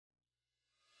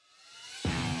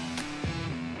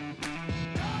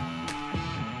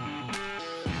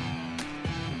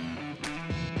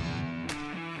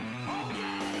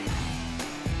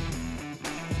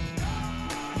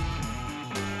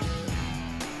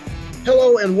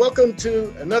Hello and welcome to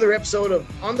another episode of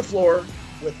On the Floor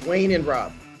with Wayne and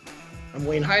Rob. I'm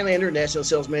Wayne Highlander, National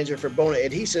Sales Manager for Bona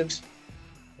Adhesives.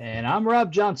 And I'm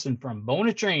Rob Johnson from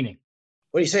Bona Training.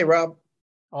 What do you say, Rob?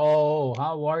 Oh,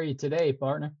 how are you today,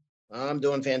 partner? I'm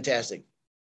doing fantastic.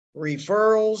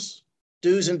 Referrals,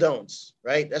 do's and don'ts,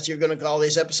 right? That's what you're going to call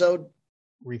this episode?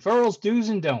 Referrals, do's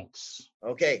and don'ts.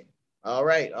 Okay. All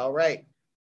right.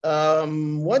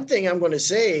 One thing I'm going to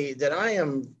say that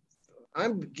I'm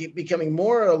becoming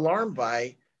more alarmed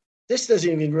by. This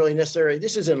doesn't even really necessarily.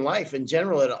 This is in life in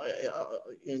general,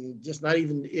 in just not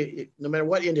even no matter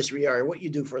what industry you are, what you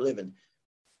do for a living.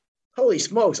 Holy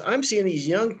smokes! I'm seeing these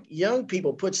young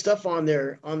people put stuff on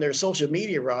their social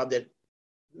media, Rob. That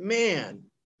man,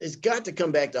 it's got to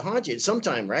come back to haunt you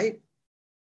sometime, right?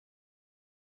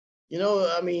 You know,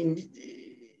 I mean,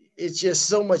 it's just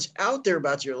so much out there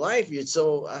about your life. It's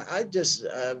so I just.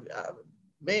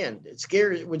 Man,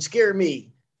 it would scare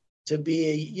me to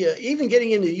be even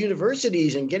getting into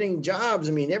universities and getting jobs.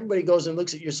 I mean, everybody goes and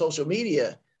looks at your social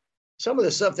media. Some of the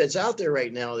stuff that's out there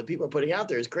right now that people are putting out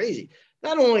there is crazy.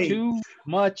 Not only too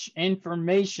much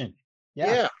information.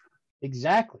 Yeah.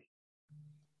 Exactly.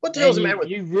 What the hell's the matter with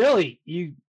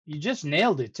you just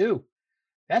nailed it too.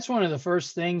 That's one of the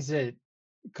first things that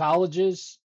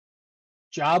colleges,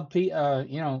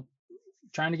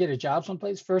 trying to get a job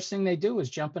someplace, first thing they do is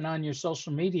jumping on your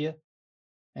social media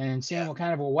and seeing what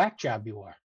kind of a whack job you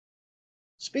are.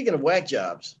 Speaking of whack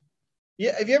jobs,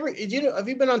 yeah, have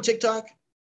you been on TikTok?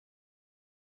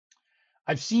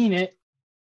 I've seen it.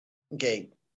 Okay,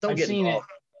 don't get involved.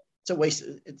 It's a waste.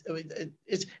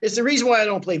 It's the reason why I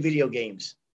don't play video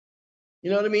games. You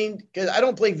know what I mean? Because I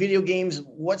don't play video games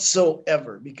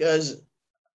whatsoever because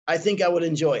I think I would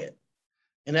enjoy it,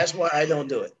 and that's why I don't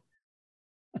do it.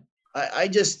 I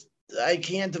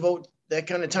can't devote that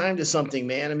kind of time to something,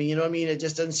 man. I mean, you know what I mean? It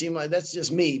just doesn't seem like that's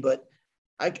just me, but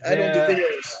I don't do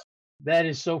videos. That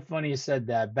is so funny you said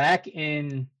that. Back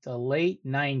in the late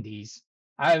 90s,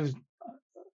 I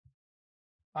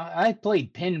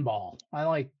played pinball. I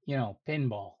like,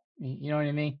 pinball. You know what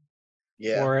I mean?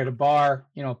 Yeah. Or at a bar,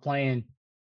 playing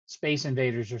Space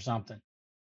Invaders or something.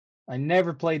 I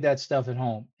never played that stuff at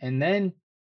home. And then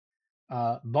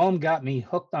Bohm got me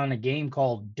hooked on a game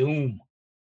called Doom.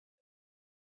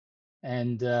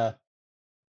 And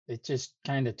it just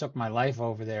kind of took my life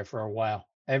over there for a while.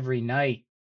 Every night,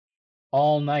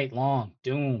 all night long,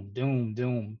 Doom, Doom,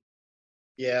 Doom.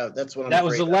 Yeah, that's what That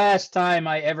was the last time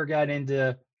I ever got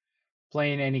into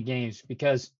playing any games,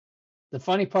 because the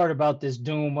funny part about this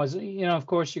Doom was, of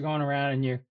course you're going around and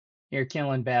you're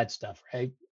killing bad stuff,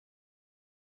 right?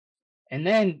 And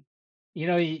then,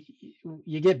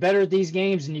 you get better at these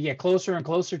games and you get closer and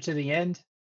closer to the end.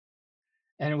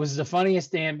 And it was the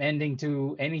funniest damn ending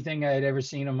to anything I had ever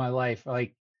seen in my life.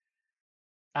 Like,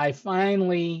 I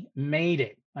finally made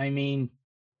it. I mean,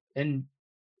 and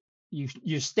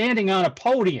you're standing on a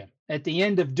podium at the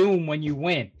end of Doom when you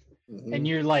win. Mm-hmm. And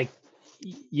you're like,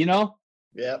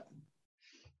 Yep.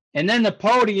 And then the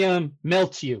podium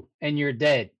melts you and you're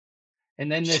dead. And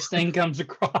then this thing comes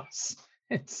across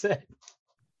and said,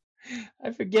 I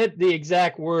forget the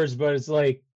exact words, but it's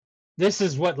like, this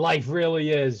is what life really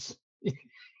is.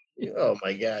 Oh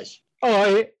my gosh.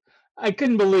 Oh, I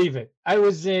couldn't believe it. I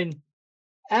was in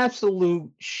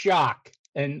absolute shock,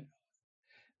 and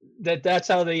that's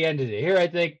how they ended it. Here I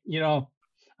think,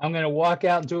 I'm going to walk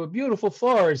out into a beautiful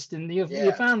forest and you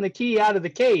found the key out of the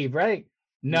cave, right?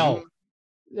 No.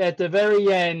 Mm-hmm. At the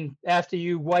very end, after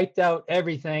you wiped out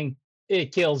everything,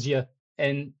 it kills you,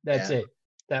 and that's it.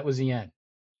 That was the end,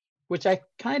 which I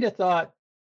kind of thought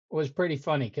was pretty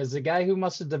funny, because the guy who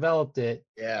must have developed it,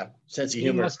 sense of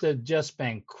humor, he must have just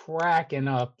been cracking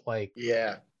up, like,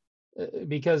 yeah.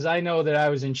 Because I know that I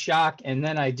was in shock, and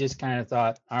then I just kind of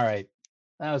thought, all right,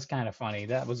 that was kind of funny.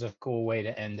 That was a cool way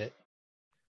to end it.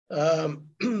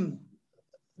 The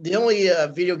only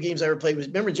video games I ever played was,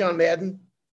 remember John Madden?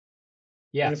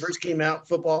 Yeah. When it first came out,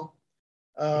 football.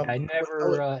 I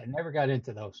never got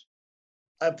into those.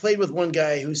 I played with one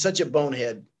guy who's such a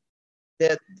bonehead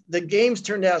that the games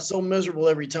turned out so miserable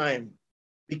every time,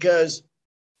 because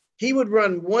he would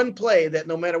run one play that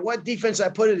no matter what defense I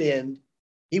put it in,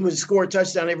 he would score a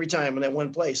touchdown every time on that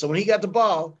one play. So when he got the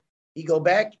ball, he'd go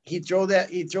back, he'd throw that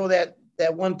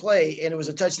one play, and it was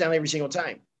a touchdown every single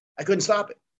time. I couldn't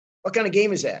stop it. What kind of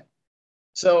game is that?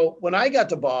 So when I got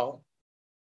the ball,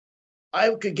 I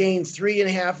could gain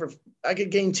 3.5, or I could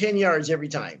gain 10 yards every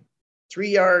time. 3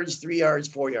 yards, 3 yards,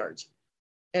 4 yards.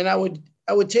 And I would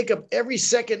take up every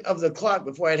second of the clock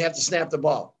before I'd have to snap the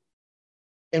ball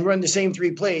and run the same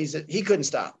 3 plays that he couldn't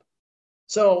stop.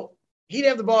 So he'd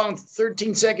have the ball in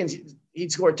 13 seconds.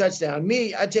 he'd score a touchdown.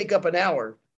 Me, I'd take up an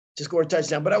hour to score a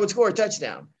touchdown, but I would score a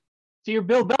touchdown. So you're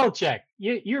Bill Belichick.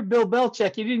 You're Bill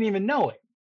Belichick. You didn't even know it.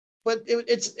 But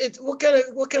it's what kind of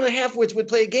halfwits would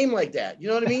play a game like that? You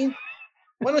know what I mean?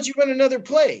 Why don't you run another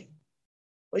play?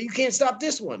 Well, you can't stop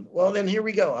this one. Well, then here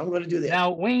we go. I'm going to do that.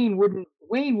 Now Wayne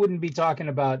wouldn't be talking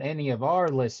about any of our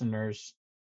listeners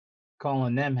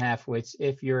calling them halfwits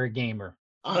if you're a gamer.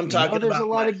 I'm talking about there's a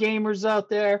lot of gamers out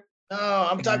there. No,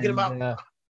 I'm talking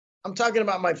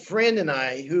about my friend and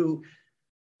I, who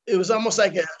it was almost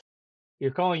like a.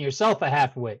 You're calling yourself a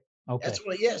halfwit. Okay.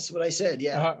 That's what I said.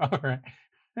 Yeah. All right.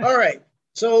 All right.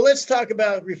 So let's talk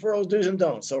about referrals, do's and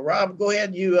don'ts. So Rob, go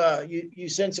ahead. You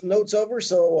sent some notes over.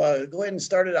 So go ahead and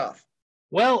start it off.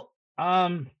 Well,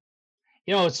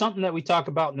 it's something that we talk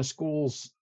about in the schools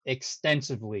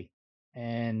extensively.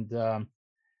 And,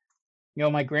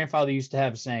 my grandfather used to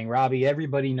have a saying, Robbie,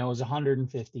 everybody knows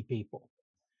 150 people.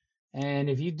 And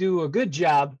if you do a good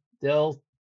job, they'll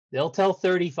tell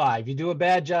 35. You do a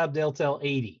bad job, they'll tell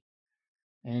 80.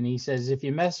 And he says, if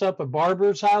you mess up a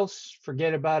barber's house,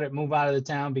 forget about it, move out of the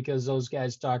town, because those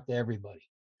guys talk to everybody.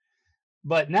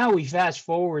 But now we fast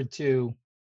forward to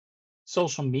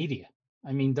social media.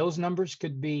 I mean, those numbers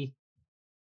could be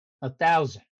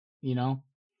 1,000,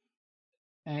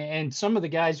 And some of the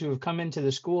guys who have come into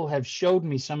the school have showed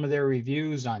me some of their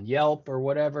reviews on Yelp or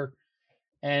whatever.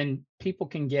 And people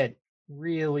can get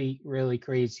really, really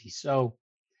crazy. So,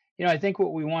 I think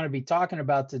what we want to be talking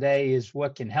about today is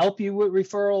what can help you with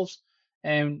referrals,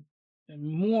 and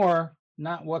more,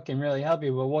 not what can really help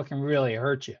you, but what can really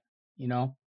hurt you,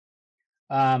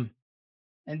 And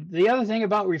the other thing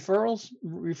about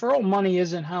referral money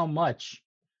isn't how much.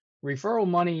 Referral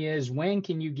money is when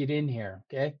can you get in here,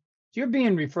 okay? If you're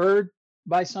being referred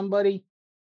by somebody,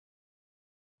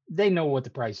 they know what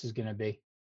the price is going to be.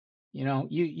 You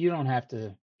don't have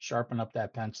to sharpen up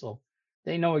that pencil.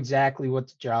 They know exactly what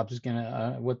the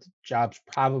job's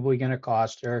probably gonna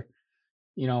cost her,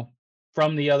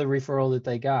 from the other referral that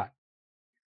they got.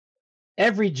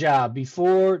 Every job,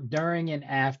 before, during, and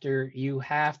after, you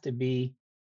have to be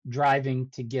driving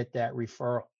to get that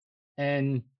referral.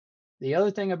 And the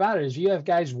other thing about it is, you have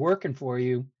guys working for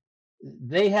you,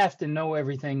 they have to know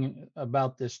everything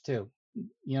about this too.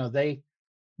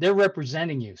 They're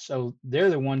representing you, so they're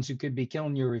the ones who could be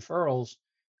killing your referrals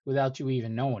without you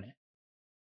even knowing it.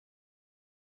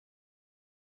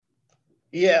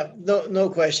 Yeah, no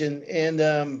question. And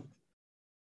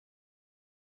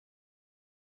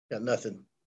got nothing.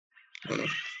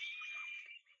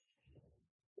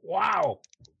 Wow.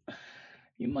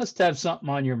 You must have something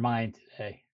on your mind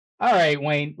today. All right,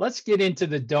 Wayne, let's get into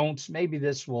the don'ts. Maybe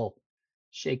this will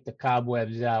shake the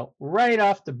cobwebs out right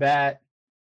off the bat.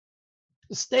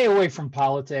 Stay away from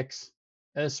politics,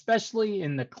 especially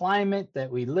in the climate that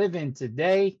we live in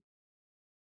today.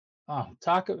 Oh,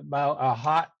 talk about a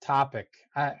hot topic.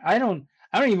 I don't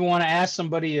even want to ask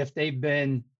somebody if they've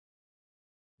been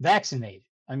vaccinated.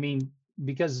 I mean,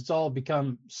 because it's all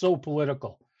become so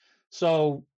political.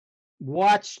 So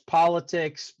watch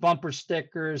politics, bumper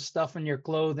stickers, stuff in your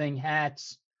clothing,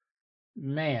 hats.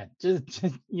 Man, just,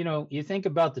 you think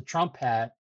about the Trump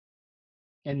hat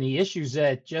and the issues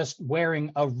that just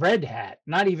wearing a red hat,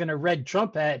 not even a red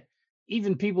Trump hat,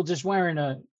 even people just wearing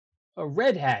a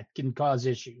red hat can cause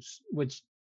issues, which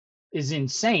is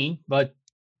insane, but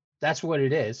that's what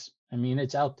it is. I mean,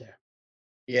 it's out there.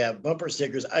 Yeah, bumper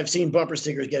stickers. I've seen bumper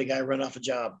stickers get a guy run off a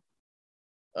job.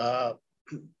 The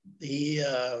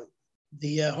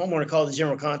homeowner called the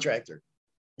general contractor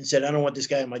and said, I don't want this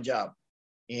guy in my job.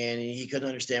 And he couldn't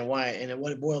understand why. And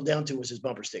what it boiled down to was his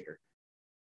bumper sticker.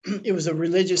 It was a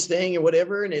religious thing or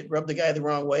whatever, and it rubbed the guy the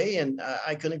wrong way. And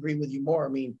I couldn't agree with you more. I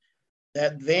mean,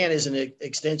 that van is an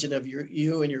extension of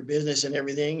you and your business and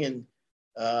everything. And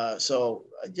so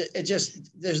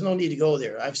there's no need to go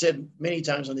there. I've said many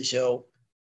times on the show,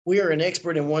 we are an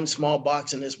expert in one small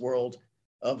box in this world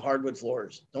of hardwood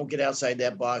floors. Don't get outside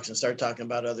that box and start talking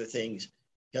about other things,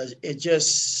 because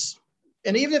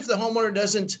and even if the homeowner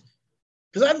doesn't,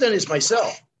 because I've done this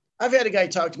myself. I've had a guy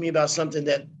talk to me about something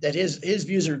that his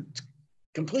views are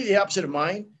completely opposite of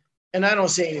mine, and I don't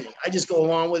say anything. I just go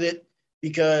along with it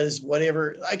because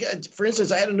whatever. For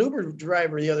instance, I had an Uber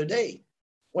driver the other day,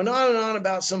 went on and on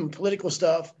about some political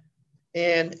stuff,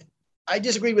 and I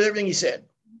disagreed with everything he said.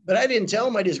 But I didn't tell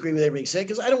him I disagree with everything he said,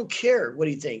 because I don't care what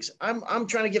he thinks. I'm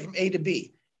trying to get from A to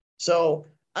B. So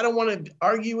I don't want to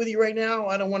argue with you right now.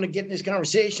 I don't want to get in this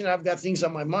conversation. I've got things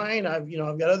on my mind. I've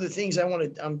got other things I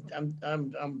want to.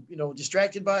 I'm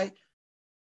distracted by.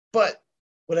 But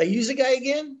would I use the guy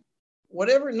again?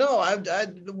 Whatever? No, I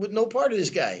would no part of this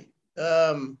guy.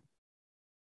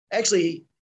 Actually,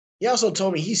 He also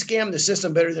told me he scammed the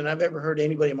system better than I've ever heard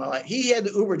anybody in my life. He had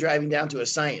the Uber driving down to a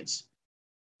science,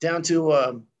 down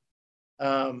to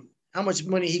how much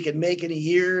money he could make in a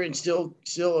year and still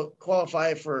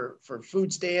qualify for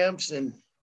food stamps, and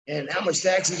how much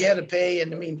tax he had to pay.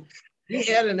 And I mean, he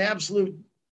had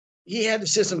the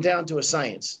system down to a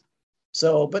science.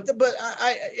 So, but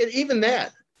even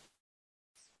that,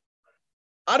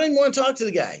 I didn't want to talk to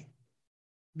the guy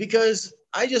because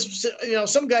I just,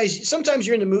 some guys, sometimes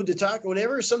you're in the mood to talk or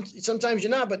whatever. Sometimes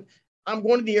you're not, but I'm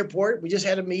going to the airport. We just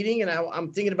had a meeting and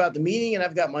I'm thinking about the meeting and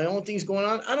I've got my own things going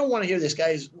on. I don't want to hear this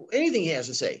guy's anything he has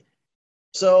to say.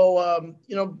 So,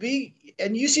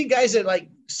 and you see guys that like,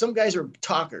 some guys are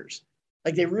talkers.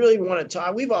 Like they really want to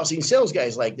talk. We've all seen sales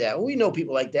guys like that. We know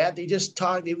people like that. They just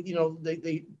talk,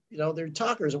 they're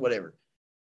talkers or whatever.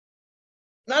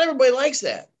 Not everybody likes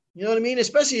that. You know what I mean?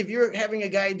 Especially if you're having a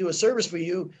guy do a service for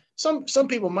you. Some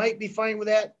people might be fine with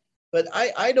that, but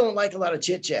I don't like a lot of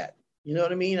chit chat. You know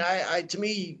what I mean? To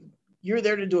me, you're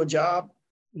there to do a job.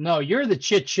 No, you're the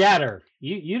chit chatter.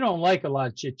 You don't like a lot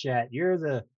of chit chat. You're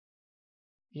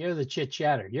the chit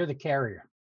chatter. You're the carrier.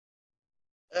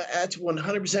 That's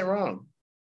 100% wrong.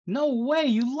 No way.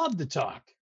 You love to talk.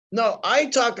 No, I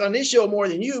talk on this show more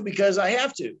than you because I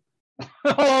have to.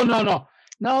 Oh,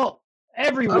 no.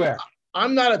 Everywhere.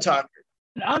 I'm not a talker.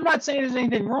 I'm not saying there's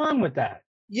anything wrong with that.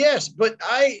 Yes, but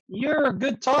you're a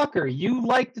good talker. You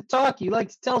like to talk. You like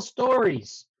to tell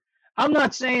stories. I'm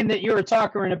not saying that you're a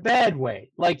talker in a bad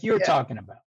way, like you're talking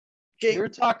about. Okay. You're a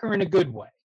talker in a good way.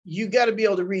 You got to be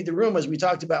able to read the room, as we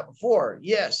talked about before.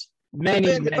 Yes.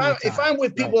 If I'm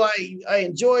with people I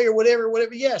enjoy or whatever,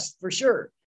 yes, for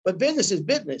sure. But business is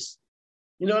business.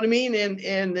 You know what I mean?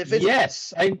 And if it's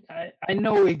yes, I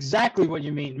know exactly what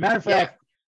you mean. Matter of fact,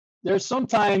 there's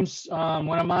sometimes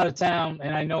when I'm out of town,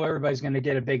 and I know everybody's going to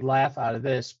get a big laugh out of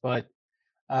this, but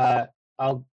I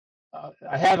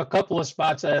have a couple of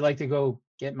spots that I like to go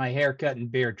get my hair cut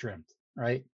and beard trimmed,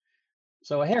 right?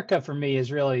 So a haircut for me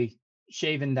is really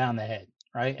shaving down the head,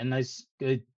 right? A nice,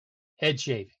 good head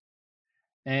shaving.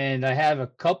 And I have a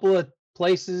couple of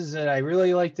places that I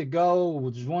really like to go.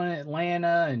 There's one in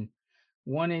Atlanta and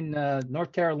one in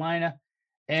North Carolina.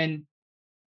 And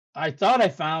I thought I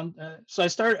found,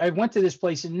 I went to this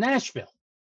place in Nashville,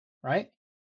 right?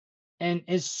 And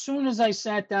as soon as I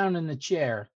sat down in the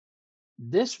chair,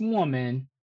 this woman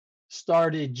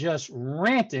started just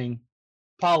ranting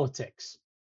politics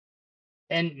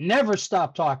and never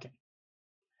stopped talking.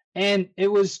 And it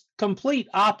was complete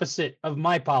opposite of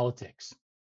my politics,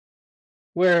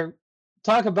 where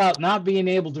talk about not being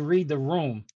able to read the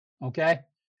room. Okay.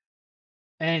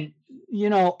 And,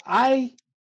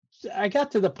 I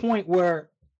got to the point where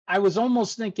I was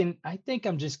almost thinking, I think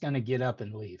I'm just going to get up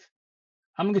and leave.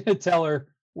 I'm going to tell her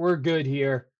we're good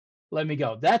here. Let me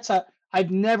go.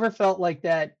 I've never felt like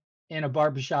that in a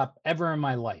barbershop ever in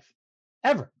my life,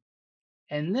 ever.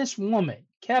 And this woman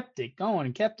kept it going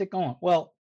and kept it going.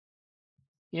 Well,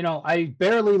 I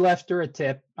barely left her a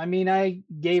tip. I mean, I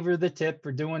gave her the tip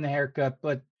for doing the haircut,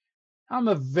 but I'm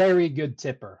a very good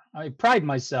tipper. I pride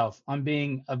myself on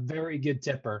being a very good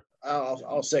tipper.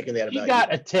 I'll second that. She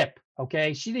got a tip,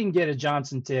 okay? She didn't get a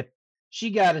Johnson tip. She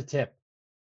got a tip.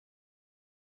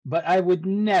 But I would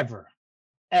never,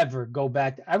 ever go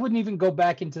back. I wouldn't even go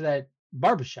back into that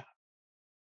barbershop.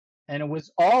 And it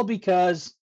was all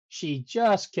because she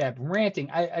just kept ranting.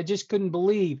 I just couldn't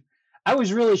believe. I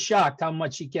was really shocked how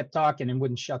much she kept talking and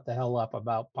wouldn't shut the hell up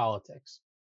about politics.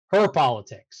 Her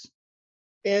politics.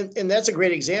 And that's a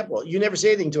great example. You never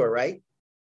say anything to her, right?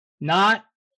 Not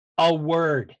a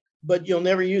word. But you'll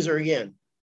never use her again.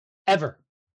 Ever.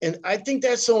 And I think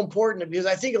that's so important because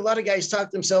I think a lot of guys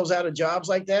talk themselves out of jobs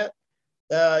like that.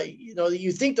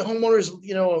 You think the homeowners,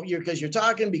 because you're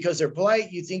talking, because they're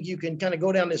polite, you think you can kind of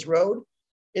go down this road.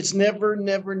 It's never,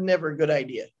 never, never a good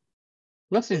idea.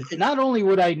 Listen, not only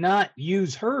would I not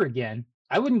use her again,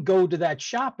 I wouldn't go to that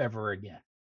shop ever again.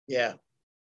 Yeah.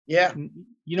 Yeah.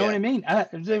 You know what I mean?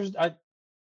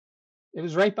 It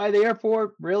was right by the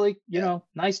airport, really,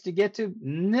 nice to get to.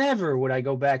 Never would I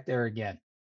go back there again.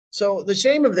 So the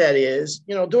shame of that is,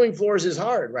 doing floors is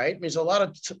hard, right? I mean, there's a lot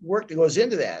of work that goes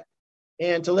into that.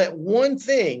 And to let one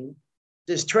thing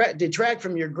detract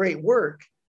from your great work,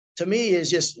 to me is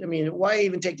just, why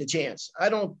even take the chance?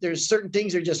 There's certain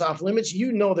things that are just off limits.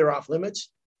 They're off limits.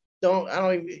 It's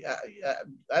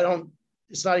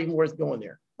not even worth going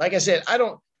there. Like I said,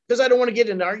 because I don't want to get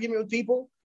in an argument with people.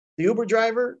 The Uber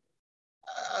driver,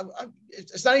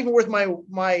 it's not even worth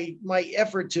my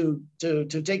effort to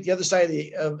take the other side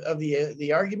of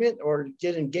the argument or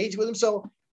get engaged with them. So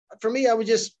for me, I would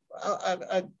just,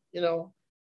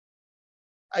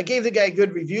 I gave the guy a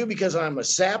good review because I'm a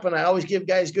sap and I always give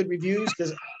guys good reviews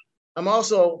because I'm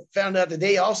also found out that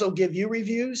they also give you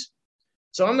reviews.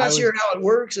 So I'm not sure how it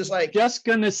works. It's like just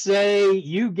gonna say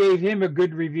you gave him a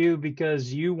good review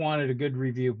because you wanted a good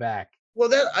review back. Well,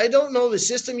 that I don't know the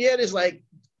system yet. Is like,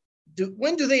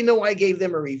 when do they know I gave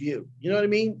them a review? You know what I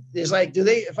mean? It's like, do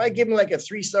they, if I give them like a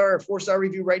 3-star or 4-star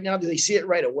review right now, do they see it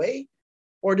right away?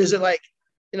 Or does it like,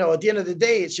 you know, at the end of the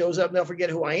day, it shows up and they'll forget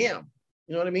who I am.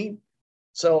 You know what I mean?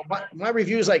 So my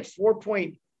review is like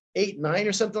 4.89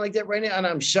 or something like that right now. And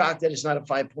I'm shocked that it's not a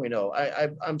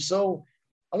 5.0. I'm so,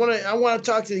 I want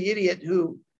to talk to the idiot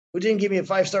who didn't give me a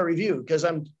 5-star review because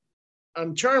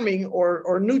I'm charming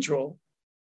or neutral.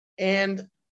 And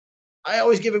I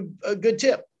always give a good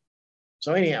tip.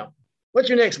 So anyhow, what's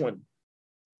your next one?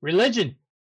 Religion.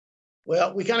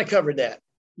 Well, we kind of covered that.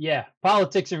 Yeah,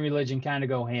 politics and religion kind of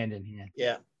go hand in hand.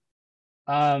 Yeah.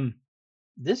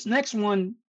 This next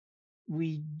one,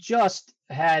 we just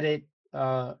had it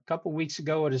a couple weeks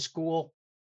ago at a school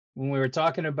when we were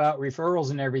talking about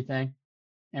referrals and everything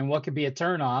and what could be a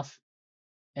turnoff.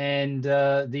 And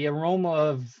the aroma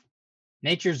of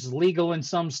nature's legal in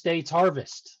some states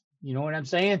harvest. You know what I'm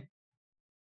saying?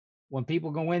 When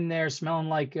people go in there smelling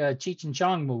like a Cheech and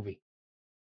Chong movie.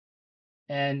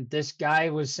 And this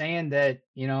guy was saying that,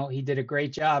 you know, he did a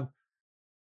great job.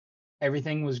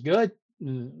 Everything was good.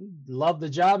 Loved the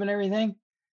job and everything.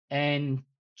 And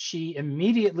she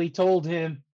immediately told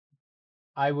him,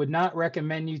 I would not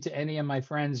recommend you to any of my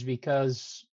friends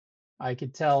because I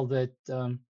could tell that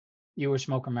you were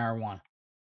smoking marijuana.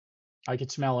 I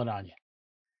could smell it on you.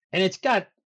 And it's got,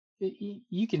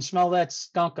 you can smell that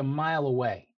skunk a mile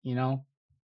away, you know?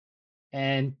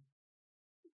 And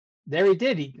there he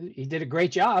did. He did a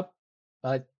great job,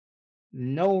 but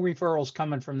no referrals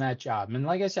coming from that job. And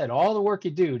like I said, all the work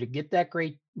you do to get that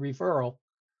great referral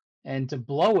and to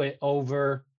blow it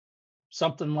over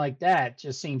something like that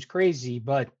just seems crazy.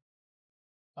 But,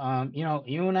 you know,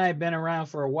 you and I have been around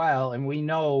for a while and we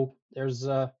know there's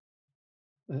a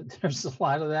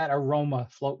lot of that aroma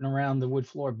floating around the wood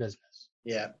floor business.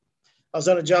 Yeah. I was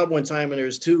on a job one time and there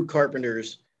was 2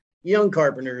 carpenters, young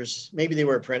carpenters, maybe they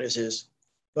were apprentices,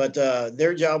 but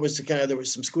their job was to there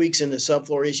was some squeaks in the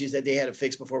subfloor issues that they had to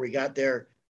fix before we got there.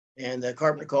 And the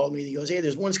carpenter called me. He goes, hey,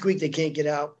 there's one squeak they can't get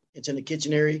out. It's in the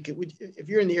kitchen area. If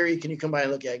you're in the area, can you come by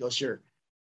and look at it? I go, sure.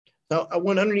 So I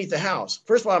went underneath the house.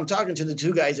 First of all, I'm talking to the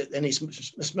 2 guys and they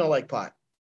smell like pot.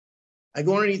 I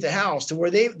go underneath the house to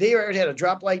where they already had a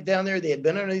drop light down there. They had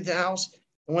been underneath the house.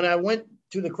 And when I went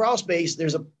to the crawl space,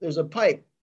 there's a pipe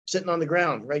sitting on the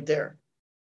ground right there.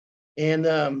 And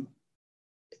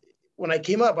when I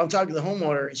came up, I'm talking to the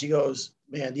homeowner and she goes,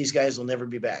 man, these guys will never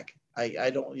be back.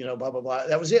 I don't, you know, blah, blah, blah.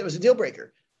 That was it. It was a deal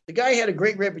breaker. The guy had a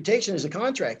great reputation as a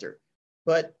contractor,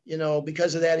 but, you know,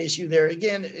 because of that issue there,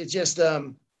 again, it's just,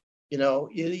 you know,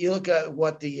 you look at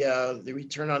what the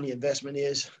return on the investment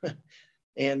is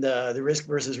and the risk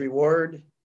versus reward.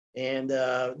 And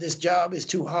this job is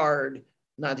too hard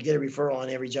not to get a referral on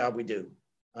every job we do.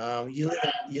 You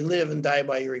live and die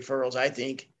by your referrals, I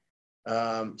think.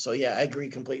 So yeah, I agree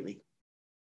completely.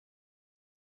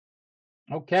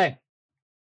 Okay.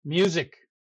 Music.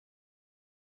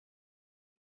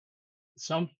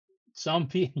 Some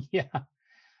people, yeah,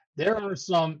 there are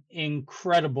some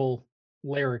incredible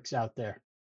lyrics out there.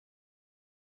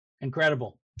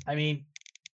 Incredible. I mean,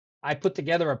 I put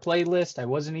together a playlist. I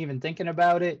wasn't even thinking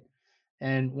about it.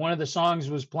 And one of the songs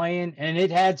was playing and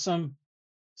it had some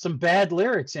bad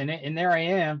lyrics in it. And there I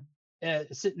am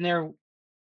sitting there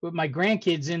with my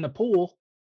grandkids in the pool.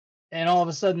 And all of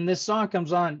a sudden this song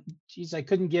comes on. Geez, I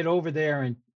couldn't get over there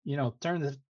and, you know, turn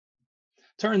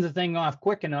the thing off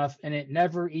quick enough. And it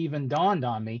never even dawned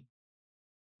on me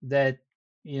that,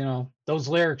 you know, those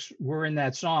lyrics were in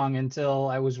that song until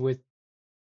I was with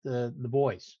the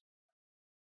boys.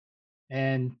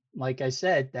 And like I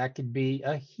said, that could be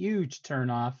a huge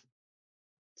turnoff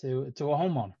to a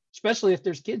homeowner, especially if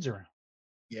there's kids around.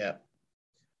 Yeah.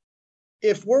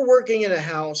 If we're working in a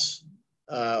house,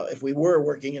 if we were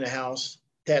working in a house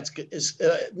that's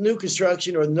new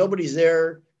construction or nobody's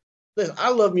there, listen, I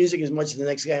love music as much as the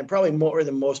next guy, and probably more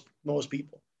than most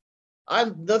people.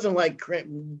 I'm nothing like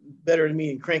better than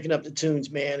me in cranking up the tunes,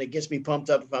 man. It gets me pumped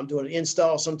up if I'm doing an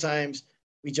install. Sometimes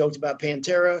we joked about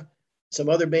Pantera, some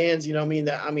other bands, you know what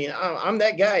I mean? I'm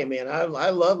that guy, man. I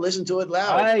love listening to it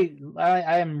loud.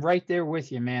 I am right there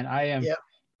with you, man. I am. Yeah.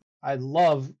 I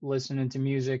love listening to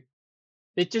music.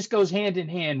 It just goes hand in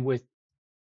hand with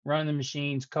running the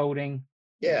machines, coding,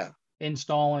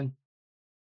 installing.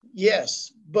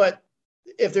 Yes, but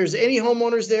if there's any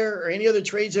homeowners there or any other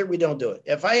trades there, we don't do it.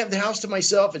 If I have the house to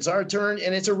myself, it's our turn,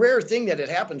 and it's a rare thing that it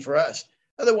happened for us.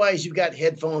 Otherwise, you've got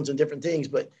headphones and different things.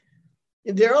 But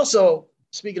there also,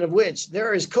 speaking of which,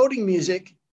 there is coding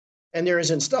music and there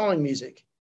is installing music.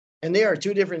 And they are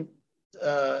two different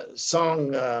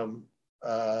song,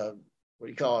 what do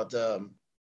you call it,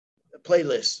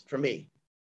 playlists for me.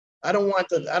 I don't want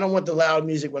the loud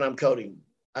music when I'm coding.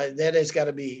 I got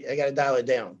to dial it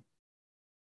down.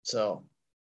 So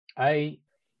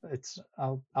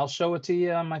I'll show it to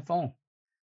you on my phone.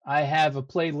 I have a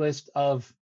playlist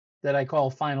of that I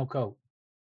call Final Coat.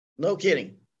 No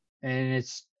kidding. And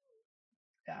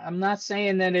I'm not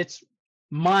saying that it's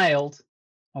mild,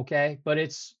 okay, but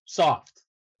it's soft.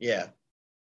 Yeah.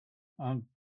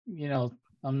 You know,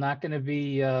 I'm not going to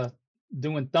be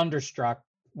doing Thunderstruck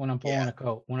when I'm pulling a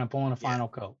coat, when I'm pulling a Final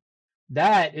Coat.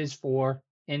 That is for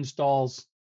installs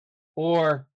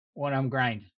or when I'm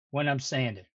grinding, when I'm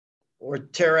sanding. Or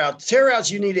tear outs. Tear outs,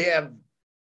 you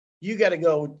got to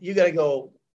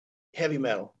go heavy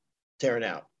metal tearing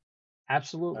out.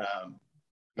 Absolutely.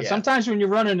 But sometimes when you're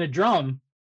running a drum,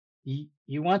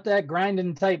 you want that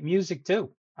grinding type music too.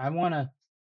 I want to.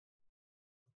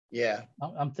 Yeah.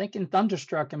 I'm thinking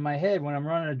Thunderstruck in my head when I'm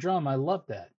running a drum. I love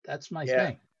that. That's my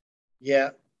thing. Yeah.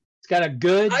 It's got a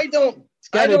good. It's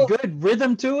got a good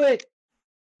rhythm to it.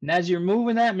 And as you're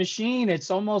moving that machine, it's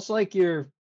almost like you're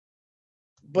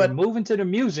moving to the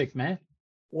music, man.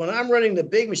 When I'm running the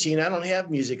big machine, I don't have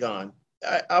music on.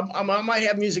 I might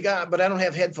have music on, but I don't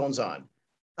have headphones on.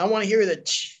 I want to hear the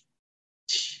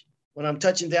when I'm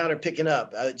touching down or picking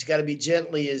up. It's got to be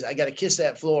gently. I got to kiss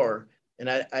that floor, and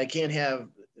I can't have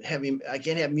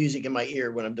music in my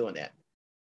ear when I'm doing that.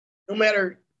 No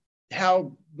matter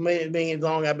how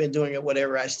long I've been doing it,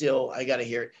 whatever, I got to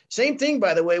hear it. Same thing,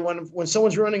 by the way, when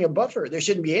someone's running a buffer, there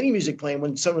shouldn't be any music playing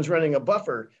when someone's running a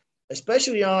buffer,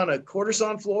 especially on a quarter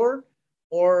sawn floor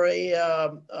or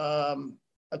a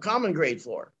common grade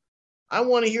floor. I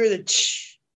want to hear the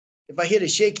if I hit a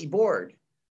shaky board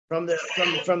from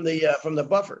the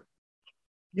buffer.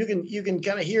 You can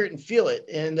kind of hear it and feel it.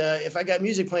 And if I got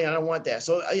music playing, I don't want that.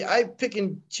 So I pick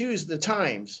and choose the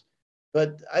times.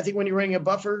 But I think when you're running a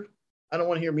buffer, I don't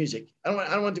want to hear music. I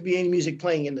don't want to be any music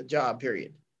playing in the job,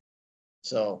 period.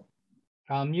 So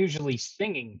I'm usually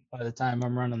singing by the time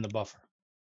I'm running the buffer.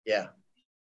 Yeah.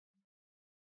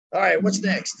 All right, what's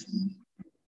next?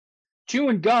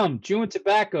 Chewing gum, chewing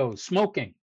tobacco,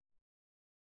 smoking.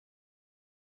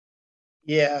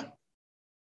 Yeah.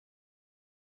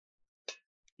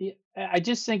 I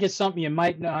just think it's something you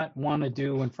might not want to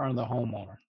do in front of the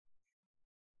homeowner.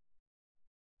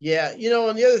 Yeah, and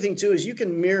the other thing too is you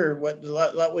can mirror what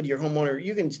with your homeowner.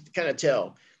 You can kind of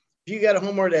tell if you got a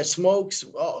homeowner that smokes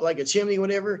like a chimney,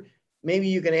 whatever. Maybe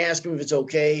you can ask him if it's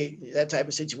okay, that type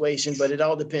of situation. But it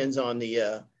all depends on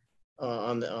the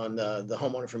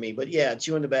homeowner for me. But yeah,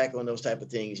 chewing tobacco and those type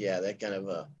of things. Yeah, that kind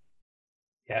of.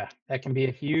 Yeah, that can be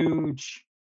a huge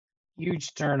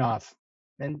turnoff.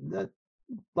 And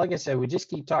like I said, we just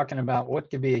keep talking about what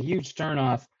could be a huge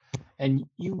turnoff, and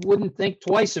you wouldn't think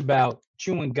twice about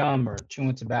chewing gum or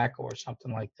chewing tobacco or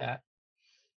something like that.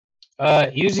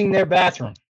 Using their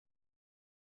bathroom.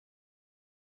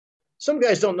 Some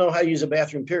guys don't know how to use a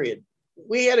bathroom, period.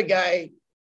 We had a guy,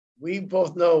 we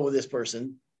both know this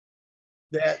person,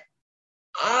 that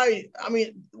I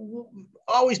mean,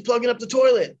 always plugging up the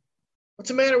toilet. What's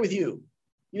the matter with you?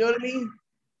 You know what I mean?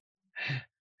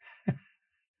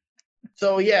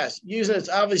 So yes, using it,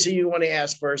 obviously you want to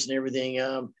ask first and everything.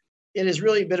 It is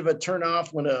really a bit of a turn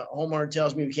off when a homeowner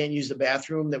tells me we can't use the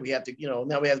bathroom, that we have to,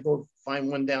 now we have to go find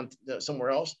one down somewhere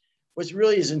else, which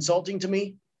really is insulting to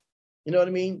me. You know what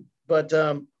I mean? But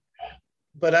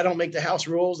I don't make the house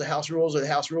rules. The house rules are the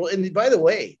house rules. And by the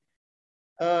way,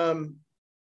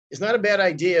 it's not a bad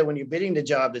idea when you're bidding the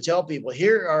job to tell people,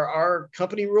 here are our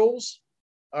company rules,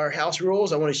 our house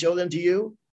rules. I want to show them to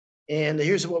you. And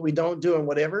here's what we don't do and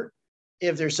whatever.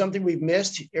 If there's something we've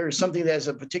missed or something that's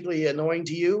particularly annoying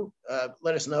to you,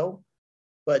 let us know.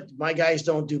 But my guys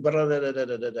don't do down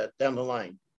the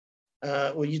line.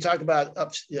 When you talk about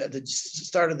at the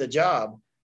start of the job,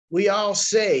 we all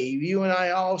say, you and I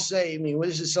all say, I mean,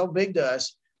 this is so big to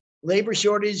us. Labor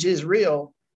shortage is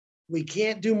real. We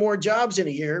can't do more jobs in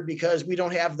a year because we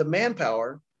don't have the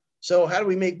manpower. So how do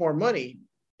we make more money?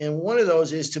 And one of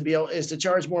those is to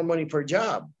charge more money per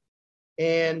job.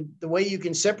 And the way you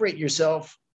can separate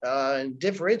yourself and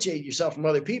differentiate yourself from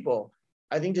other people,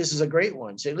 I think this is a great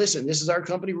one. Say, listen, this is our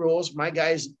company rules. My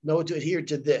guys know to adhere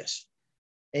to this.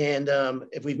 And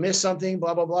if we've missed something,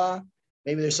 blah, blah, blah,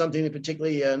 maybe there's something that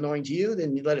particularly annoying to you,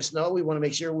 then you let us know. We want to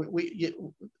make sure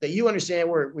that you understand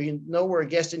we know we're a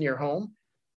guest in your home.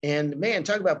 And man,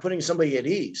 talk about putting somebody at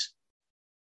ease.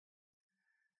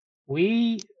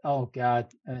 Oh God,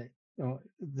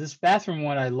 This bathroom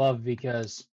one I love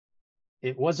because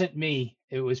it wasn't me,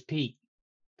 it was Pete.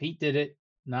 Pete did it,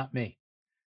 not me.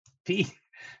 Pete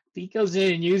Pete goes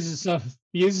in and uses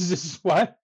this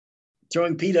what?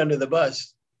 Throwing Pete under the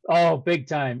bus. Oh, big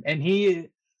time. And he's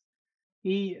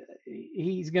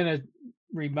gonna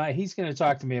he's gonna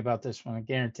talk to me about this one, I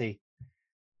guarantee.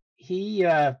 We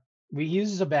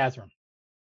uses a bathroom,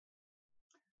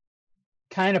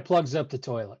 kind of plugs up the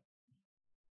toilet.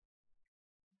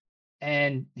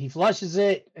 And he flushes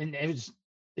it, and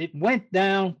it went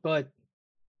down, but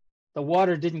the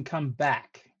water didn't come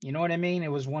back. You know what I mean?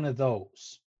 It was one of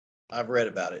those. I've read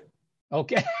about it.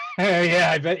 Okay. Yeah,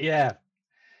 I bet. Yeah.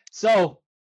 So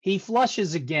he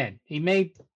flushes again. He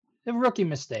made a rookie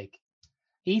mistake.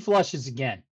 He flushes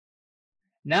again.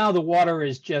 Now the water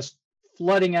is just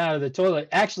flooding out of the toilet,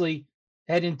 actually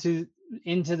heading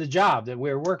into the job that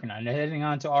we're working on, heading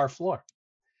onto our floor.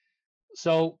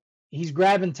 So he's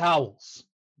grabbing towels.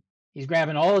 He's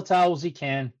grabbing all the towels he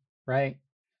can, right?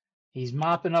 He's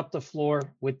mopping up the floor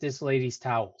with this lady's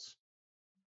towels.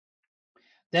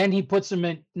 Then he puts them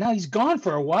in. Now he's gone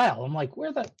for a while. I'm like,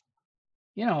 where the,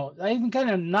 I even kind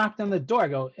of knocked on the door. I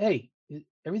go, hey,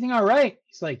 everything all right?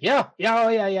 He's like, yeah, oh,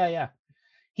 yeah.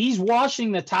 He's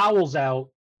washing the towels out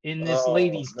in this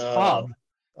lady's tub.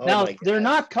 Oh, now, they're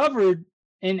not covered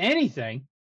in anything,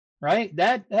 right?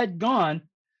 That had gone.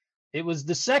 It was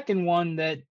the second one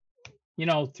that,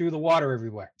 threw the water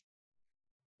everywhere.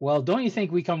 Well, don't you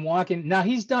think we come walking? Now,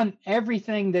 he's done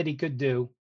everything that he could do,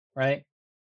 right?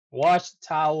 Wash the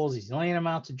towels. He's laying them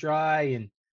out to dry.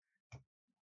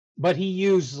 But he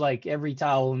used like every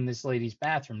towel in this lady's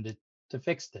bathroom to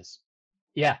fix this.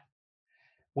 Yeah.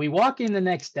 We walk in the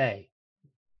next day,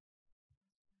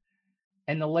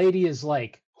 and the lady is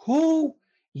like, who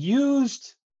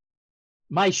used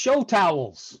my show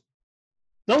towels?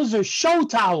 Those are show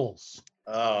towels.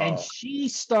 Oh. And she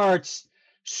starts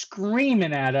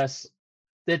screaming at us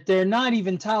that they're not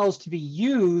even towels to be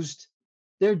used.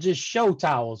 They're just show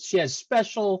towels. She has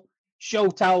special show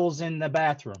towels in the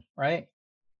bathroom, right?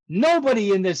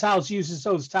 Nobody in this house uses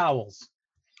those towels.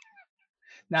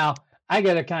 Now, I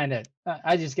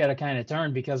just got to kind of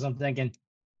turn, because I'm thinking,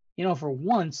 for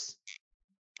once,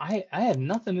 I have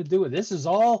nothing to do with this. This is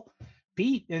all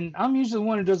Pete, and I'm usually the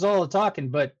one who does all the talking,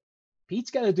 but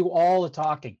Pete's got to do all the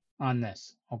talking on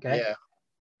this, okay? Yeah.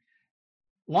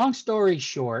 Long story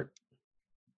short,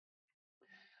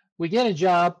 we get a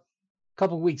job a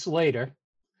couple of weeks later.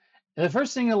 And the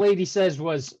first thing the lady says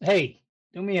was, hey,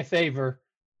 do me a favor,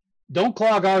 don't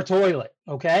clog our toilet,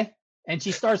 okay? And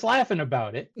she starts laughing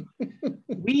about it.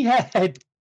 We had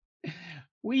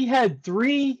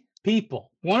 3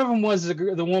 people. One of them was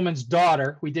the woman's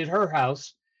daughter. We did her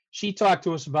house. She talked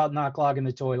to us about not clogging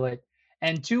the toilet,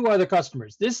 and 2 other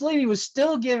customers. This lady was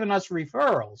still giving us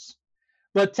referrals,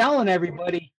 but telling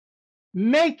everybody,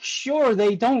 make sure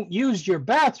they don't use your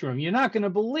bathroom. You're not going to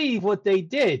believe what they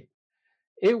did.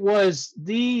 It was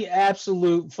the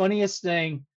absolute funniest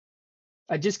thing.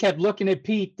 I just kept looking at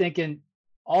Pete thinking,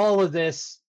 all of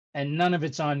this, and none of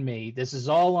it's on me. This is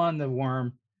all on the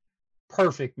worm.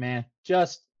 Perfect, man.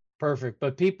 Just perfect.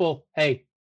 But people, hey,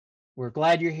 we're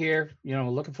glad you're here.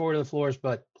 Looking forward to the floors,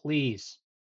 but please,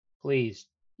 use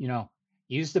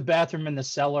the bathroom in the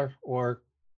cellar, or,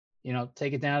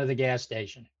 take it down to the gas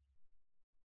station.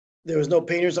 There was no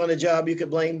painters on the job you could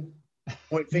blame?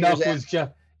 Point fingers No,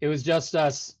 it was just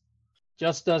us.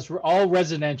 Just us, all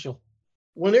residential.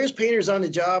 When there's painters on the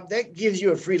job, that gives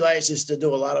you a free license to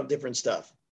do a lot of different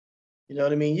stuff. You know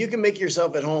what I mean? You can make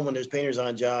yourself at home when there's painters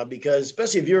on job, because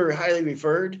especially if you're highly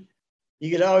referred,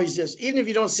 you can always just, even if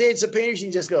you don't say it's a painter, you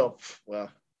can just go, well,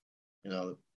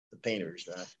 the painters,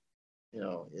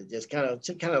 it just kind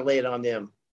of lay it on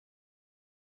them.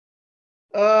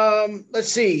 Let's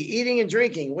see, eating and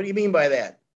drinking. What do you mean by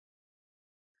that?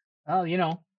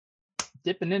 Well,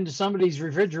 dipping into somebody's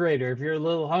refrigerator if you're a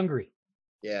little hungry.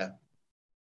 Yeah.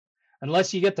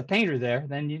 Unless you get the painter there,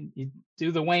 then you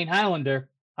do the Wayne Highlander.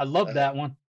 I love that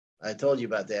one. I told you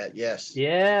about that. Yes.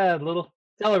 Yeah,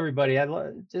 tell everybody.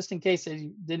 Just in case they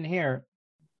didn't hear.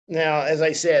 Now, as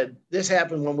I said, this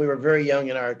happened when we were very young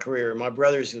in our career. My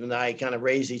brothers and I kind of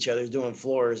raised each other doing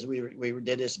floors. We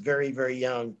did this very, very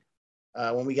young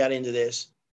when we got into this.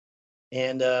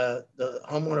 And the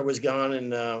homeowner was gone,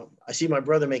 and I see my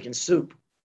brother making soup.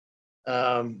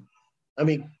 A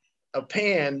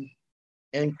pan,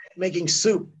 and making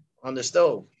soup on the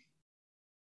stove.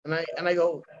 And I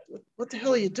go, what the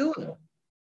hell are you doing?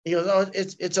 He goes, oh,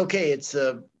 it's okay.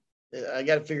 I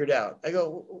got it figured out. I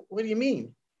go, what do you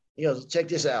mean? He goes, check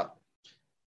this out.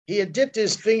 He had dipped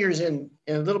his fingers in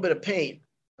a little bit of paint,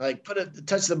 like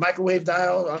touch the microwave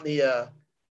dial on the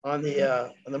on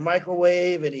the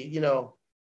microwave, and he,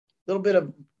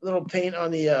 little paint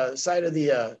on the side of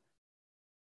the.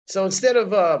 So instead of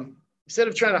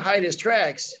trying to hide his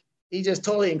tracks, he just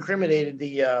totally incriminated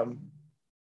the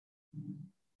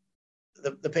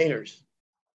painters.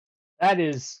 That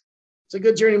is. It's a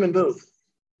good journeyman booth.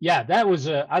 Yeah, that was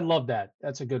I love that.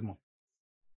 That's a good one.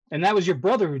 And that was your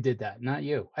brother who did that, not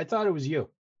you. I thought it was you.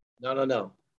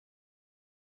 No.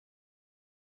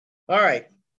 All right.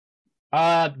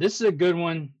 This is a good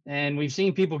one, and we've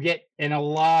seen people get in a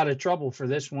lot of trouble for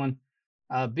this one.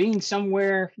 Being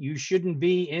somewhere you shouldn't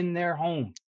be in their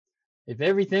home. If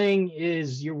everything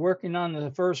is you're working on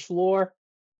the first floor,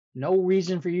 no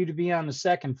reason for you to be on the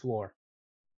second floor.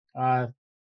 I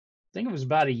think it was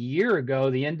about a year ago,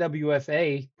 the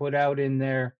NWFA put out in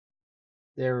their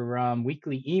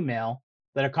weekly email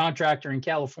that a contractor in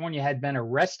California had been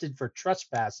arrested for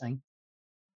trespassing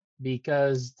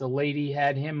because the lady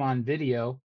had him on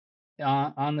video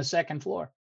on the second floor,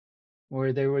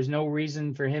 where there was no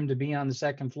reason for him to be on the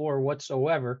second floor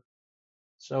whatsoever.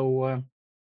 So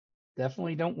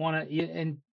definitely don't want to.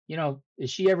 And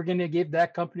is she ever going to give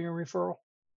that company a referral?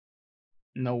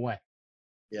 No way.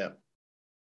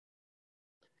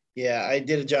 Yeah, I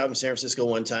did a job in San Francisco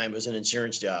one time. It was an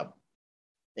insurance job.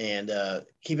 And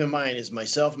keep in mind, it's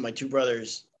myself and my two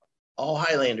brothers, all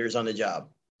Highlanders on the job.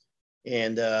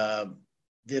 And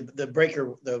the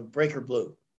breaker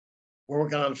blew. We're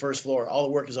working on the first floor. All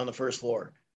the work is on the first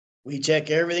floor. We check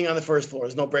everything on the first floor.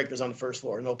 There's no breakers on the first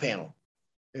floor, no panel.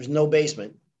 There's no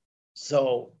basement.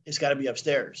 So it's got to be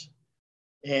upstairs.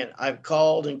 And I've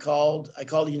called and called. I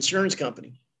called the insurance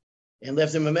company and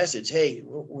left them a message. Hey,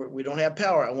 we don't have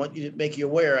power. I want you to make you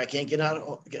aware. I can't get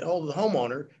hold of the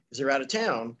homeowner because they're out of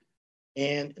town.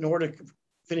 And in order to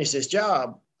finish this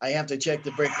job, I have to check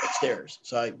the breaker upstairs.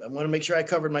 So I want to make sure I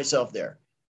covered myself there.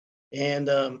 And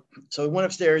so we went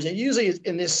upstairs. And usually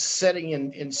in this setting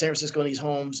in San Francisco, in these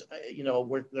homes,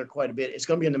 where they're quite a bit, it's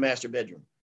going to be in the master bedroom.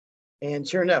 And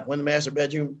sure enough, when the master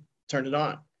bedroom turned it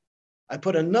on, I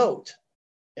put a note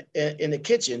in the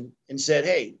kitchen and said,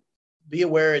 hey, be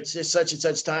aware, it's just such and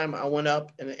such time. I went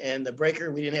up and the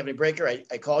breaker, we didn't have any breaker.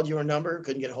 I called your number,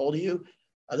 couldn't get a hold of you.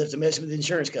 I left a message with the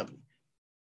insurance company.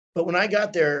 But when I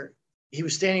got there, he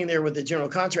was standing there with the general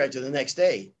contractor the next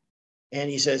day. And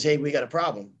he says, hey, we got a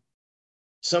problem.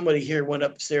 Somebody here went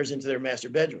upstairs into their master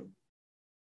bedroom.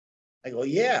 I go,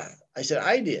 yeah. I said,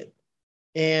 I did.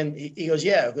 And he goes,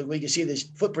 yeah, because we can see these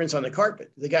footprints on the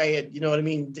carpet. The guy had,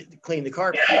 cleaned the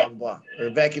carpet, blah, blah, blah, or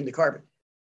vacuumed the carpet.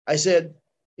 I said,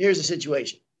 here's the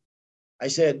situation. I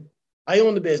said, I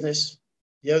own the business.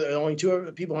 The only two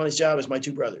other people on this job is my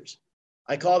two brothers.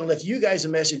 I called and left you guys a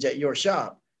message at your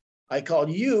shop. I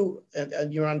called you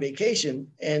and you're on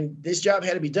vacation, and this job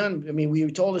had to be done. I mean, we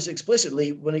were told us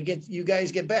explicitly when you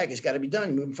guys get back, it's got to be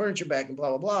done. Moving furniture back and blah,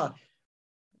 blah, blah.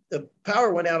 The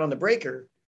power went out on the breaker.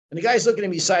 And the guy's looking at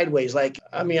me sideways, like,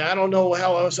 I mean, I don't know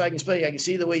how else I can explain. I can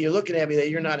see the way you're looking at me that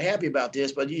you're not happy about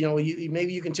this, but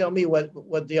maybe you can tell me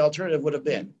what the alternative would have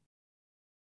been.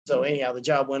 So anyhow, the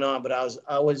job went on, but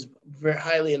I was very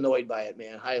highly annoyed by it,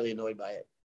 man, highly annoyed by it.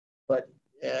 But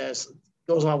as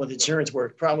goes on with insurance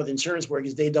work, problem with insurance work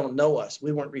is they don't know us.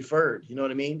 We weren't referred. You know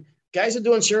what I mean? Guys that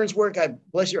do insurance work, I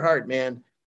bless your heart, man.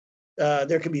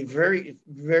 There can be very,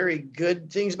 very good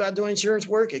things about doing insurance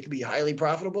work. It can be highly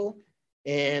profitable.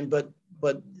 But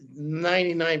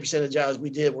 99% of the jobs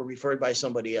we did were referred by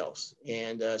somebody else.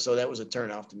 And so that was a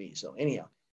turnoff to me. So anyhow,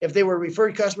 if they were a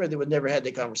referred customer, they would never had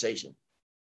that conversation.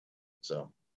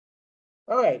 So,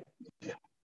 all right.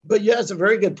 But yeah, it's a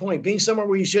very good point. Being somewhere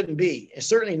where you shouldn't be, and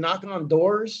certainly knocking on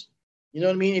doors. You know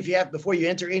what I mean? If you have, before you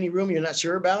enter any room you're not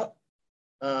sure about,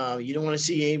 you don't want to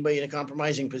see anybody in a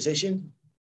compromising position,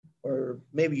 or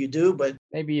maybe you do, but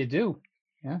maybe you do.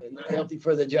 Yeah. Not healthy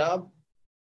for the job.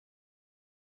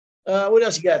 What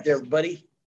else you got there, buddy?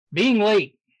 Being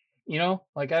late,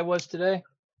 like I was today.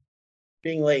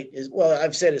 Being late is, well,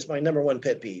 I've said it's my number one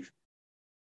pet peeve.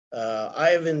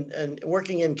 I have been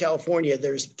working in California.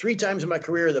 There's 3 times in my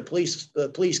career the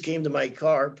police came to my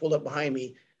car, pulled up behind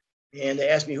me, and they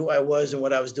asked me who I was and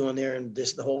what I was doing there, and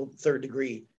the whole third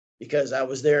degree, because I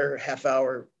was there half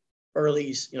hour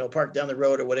early, parked down the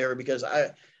road or whatever, because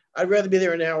I'd rather be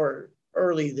there an hour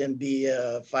early than be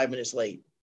 5 minutes late.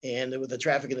 And with the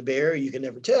traffic in the Bay Area, you can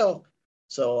never tell.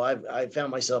 So I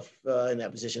found myself in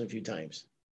that position a few times.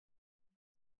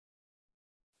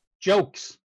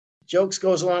 Jokes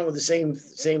goes along with the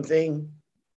same thing.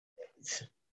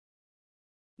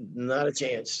 Not a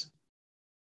chance.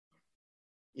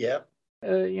 Yeah.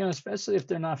 Especially if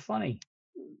they're not funny.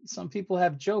 Some people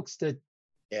have jokes that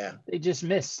they just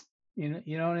miss. You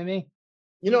know what I mean?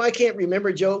 You know, I can't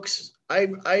remember jokes.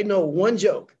 I know one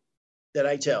joke that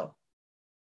I tell,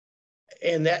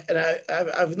 and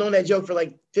I've known that joke for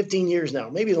like 15 years now,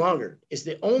 maybe longer. It's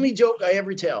the only joke I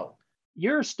ever tell.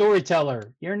 You're a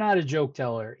storyteller. You're not a joke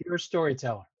teller. You're a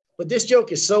storyteller. But this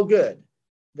joke is so good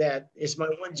that it's my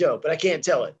one joke, but I can't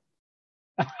tell it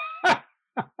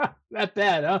That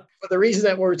bad, huh? for the reason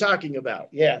that we're talking about.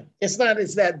 Yeah, it's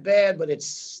that bad, but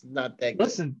it's not that good.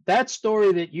 Listen, that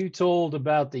story that you told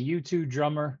about the U2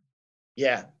 drummer.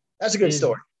 Yeah, that's a good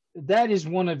story. That is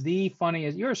one of the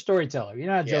funniest. You're a storyteller. You're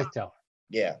not a joke teller.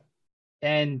 Yeah.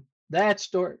 And that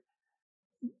story,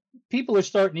 people are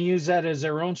starting to use that as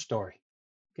their own story.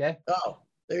 Okay. Oh,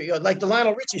 there you go. Like the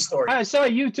Lionel Richie story. I saw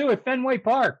U2 at Fenway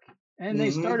Park, and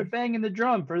they started banging the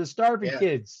drum for the starving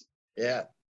kids. Yeah.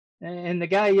 And the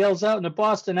guy yells out in a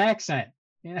Boston accent.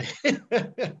 Yeah.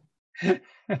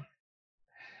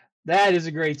 That is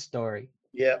a great story.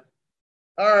 Yeah.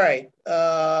 All right.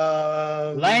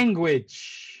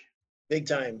 Language. Big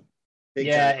time.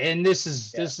 And this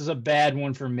is a bad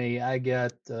one for me. I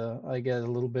get a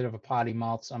little bit of a potty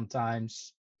mouth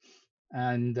sometimes,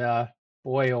 and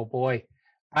boy, oh boy,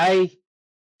 I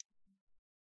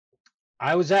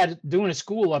was doing a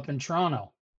school up in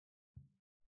Toronto,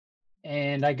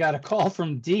 and I got a call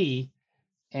from D,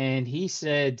 and he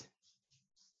said,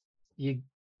 you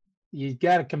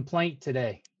got a complaint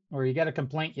today, or you got a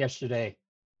complaint yesterday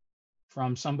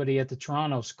from somebody at the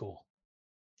Toronto school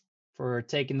for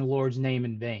taking the Lord's name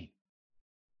in vain,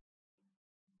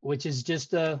 which is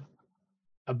just a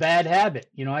bad habit.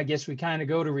 You know, I guess we kind of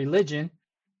go to religion.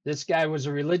 This guy was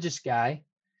a religious guy.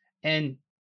 And,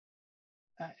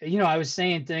 I was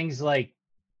saying things like,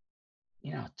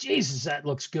 Jesus, that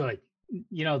looks good.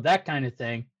 That kind of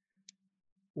thing.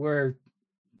 Where.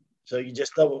 So you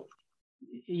just double.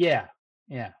 Yeah.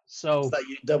 Yeah. So. Thought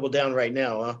you double down right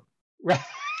now, huh? Right.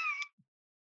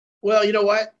 Well, you know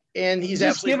what? And he's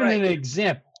just absolutely giving right. an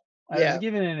example. I was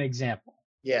giving an example.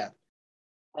 Yeah.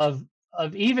 Of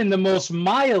even the most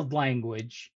mild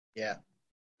language. Yeah.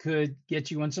 Could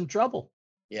get you in some trouble.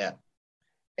 Yeah.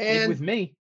 And with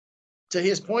me. To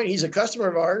his point, he's a customer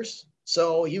of ours,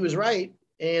 so he was right.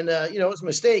 And it's a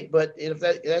mistake, but if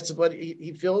that's what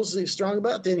he feels he's strong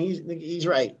about, then he's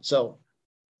right. So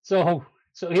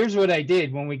here's what I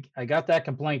did when I got that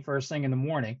complaint first thing in the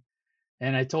morning.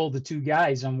 And I told the two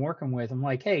guys I'm working with, I'm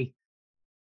like, hey,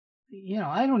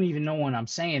 I don't even know when I'm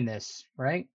saying this,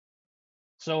 right?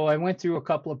 So I went through a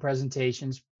couple of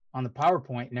presentations on the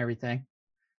PowerPoint and everything.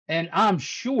 And I'm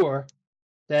sure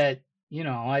that,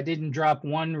 I didn't drop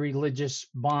one religious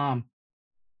bomb,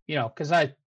 because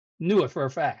I knew it for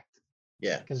a fact.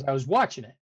 Yeah. Because I was watching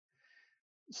it.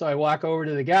 So I walk over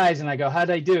to the guys and I go, how'd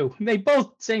I do? And they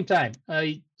both, same time,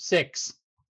 6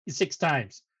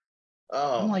 times.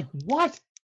 Oh. I'm like, what?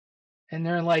 And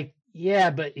they're like,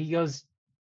 yeah, but he goes,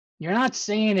 you're not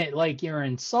saying it like you're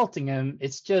insulting him.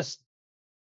 It's just,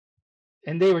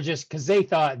 and they were just, because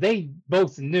they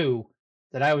both knew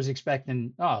that I was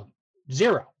expecting,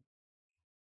 0.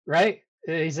 Right?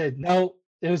 And he said, no,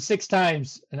 it was 6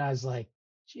 times. And I was like,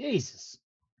 Jesus.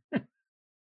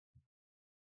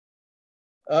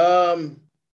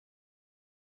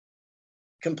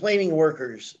 Complaining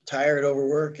workers, tired,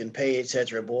 overwork, and pay,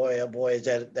 etc. Boy, oh boy,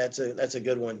 that's a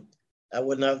good one. I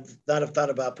would not have thought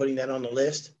about putting that on the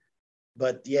list,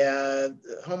 but yeah,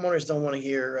 homeowners don't want to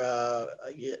hear.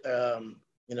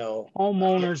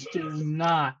 Homeowners do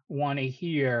not want to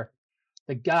hear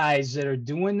the guys that are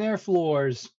doing their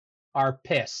floors are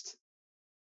pissed.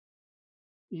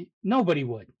 Nobody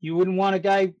would. You wouldn't want a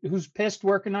guy who's pissed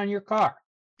working on your car.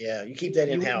 Yeah, you keep that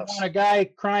in house. You wouldn't want a guy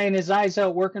crying his eyes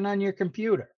out working on your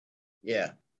computer.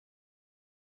 Yeah.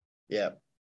 Yeah.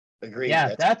 Agreed.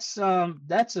 Yeah, that's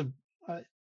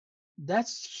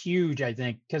huge, I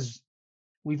think, because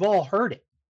we've all heard it.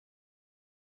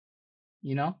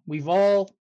 We've all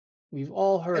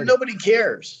heard and nobody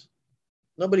cares.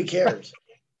 Nobody cares.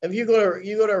 If you go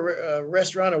to a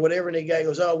restaurant or whatever, and the guy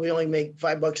goes, "Oh, we only make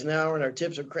 $5 an hour, and our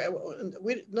tips are crap."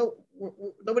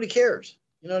 Nobody cares.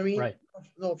 You know what I mean? Right.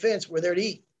 No offense, we're there to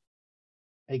eat.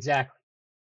 Exactly.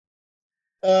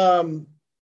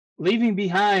 Leaving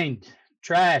behind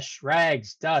trash,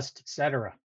 rags, dust,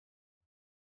 etc.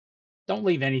 Don't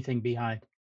leave anything behind.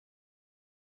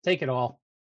 Take it all.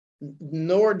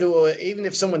 Nor do I, even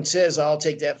if someone says, I'll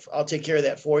take care of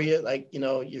that for you, like,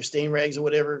 your stain rags or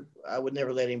whatever, I would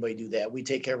never let anybody do that. We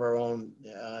take care of our own.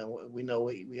 We know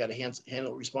we got to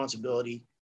handle responsibility,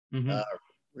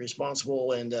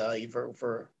 responsible, and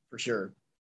for sure.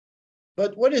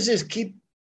 But what is this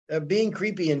being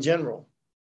creepy in general?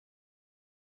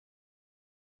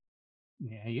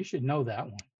 Yeah, you should know that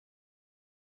one.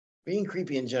 being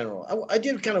creepy in general. I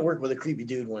did kind of work with a creepy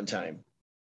dude one time.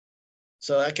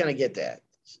 So I kind of get that.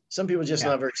 Some people just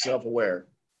not very self-aware.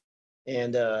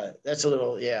 And that's a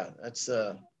little, that's,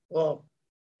 well.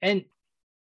 And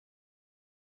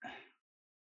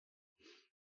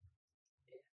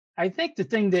I think the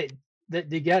thing that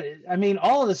they get, I mean,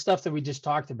 all of the stuff that we just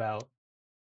talked about,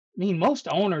 I mean, most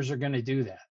owners are going to do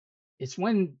that. It's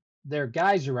when their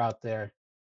guys are out there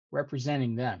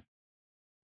representing them.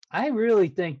 I really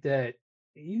think that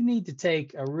you need to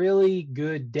take a really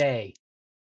good day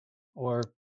or,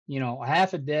 a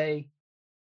half a day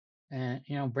and,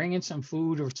 bring in some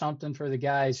food or something for the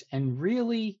guys and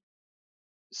really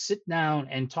sit down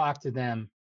and talk to them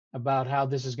about how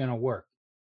this is going to work.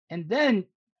 And then,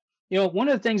 one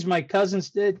of the things my cousins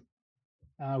did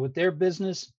with their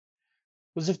business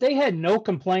was if they had no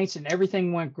complaints and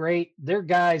everything went great, their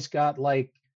guys got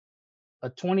like a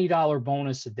 $20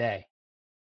 bonus a day.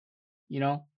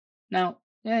 Now,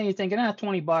 you're thinking,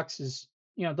 $20 is,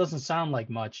 doesn't sound like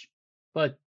much,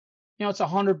 but it's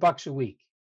 $100 a week.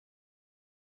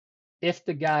 If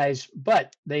the guys,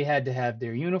 but they had to have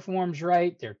their uniforms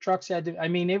right, their trucks had to, I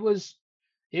mean, it was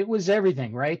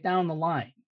everything right down the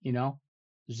line,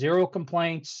 zero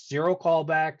complaints, zero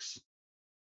callbacks.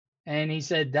 And he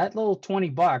said that little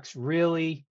 $20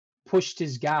 really pushed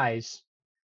his guys.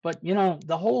 But,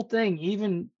 the whole thing,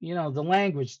 even, the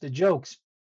language, the jokes,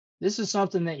 this is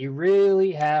something that you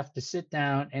really have to sit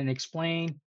down and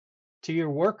explain to your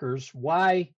workers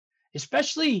why,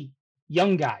 especially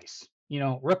young guys,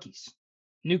 rookies,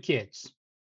 new kids.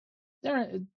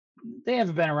 They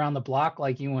haven't been around the block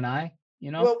like you and I,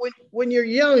 Well, when you're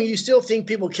young, you still think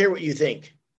people care what you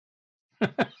think.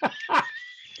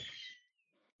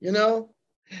 And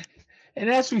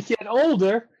as we get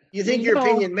older, you think your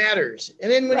opinion matters.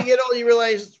 And then when you get old, you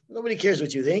realize nobody cares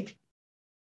what you think.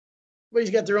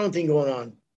 Everybody's got their own thing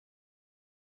going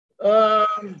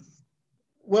on.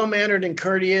 Well-mannered and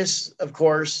courteous, of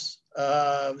course.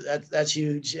 That's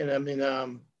huge. And I mean,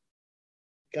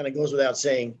 kind of goes without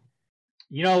saying.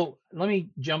 Let me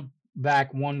jump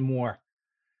back one more.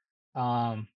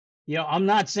 I'm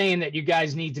not saying that you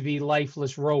guys need to be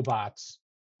lifeless robots.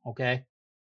 Okay.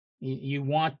 You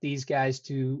want these guys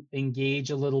to engage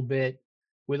a little bit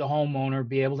with a homeowner,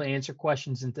 be able to answer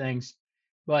questions and things.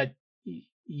 But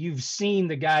you've seen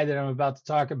the guy that I'm about to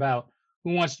talk about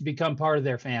who wants to become part of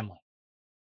their family.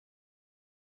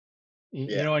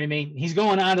 You know what I mean? He's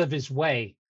going out of his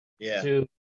way to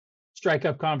strike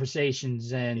up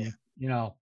conversations and,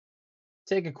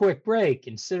 take a quick break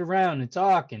and sit around and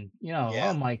talk. And,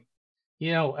 oh my,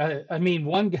 I mean,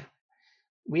 one guy,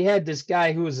 we had this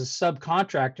guy who was a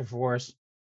subcontractor for us,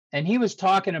 and he was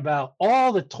talking about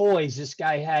all the toys this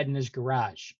guy had in his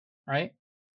garage, right?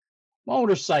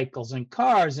 Motorcycles and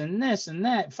cars and this and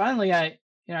that. Finally, I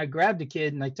grabbed the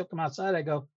kid and I took him outside. I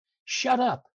go, shut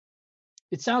up.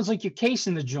 It sounds like you're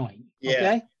casing the joint.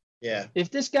 Okay. Yeah. If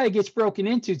this guy gets broken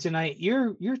into tonight,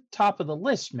 you're top of the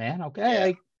list, man.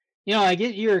 Okay. I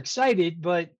get you're excited,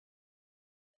 but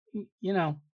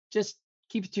just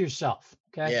keep it to yourself.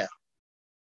 Okay. Yeah.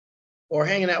 Or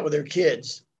hanging out with their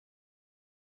kids.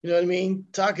 You know what I mean?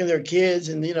 Talking to their kids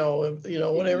and,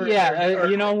 whatever. Yeah.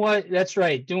 You know what? That's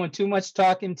right. Doing too much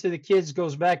talking to the kids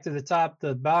goes back to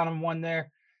the bottom one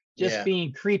there. Just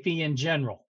being creepy in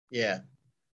general. Yeah.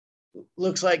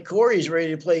 Looks like Corey's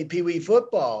ready to play Pee Wee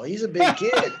football. He's a big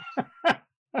kid.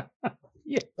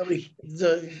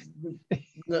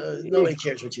 Nobody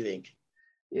cares what you think.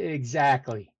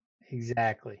 Exactly.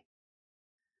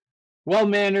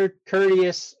 Well-mannered,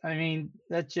 courteous. I mean,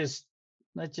 that just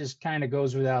kind of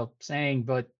goes without saying,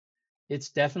 but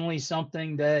it's definitely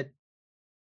something that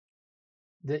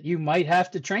you might have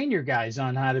to train your guys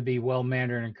on how to be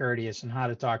well-mannered and courteous and how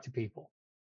to talk to people.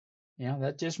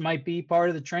 That just might be part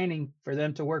of the training for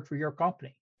them to work for your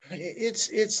company.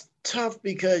 It's tough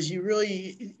because you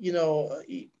really,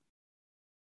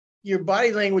 your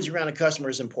body language around a customer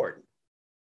is important,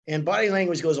 and body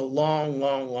language goes a long,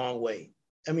 long, long way.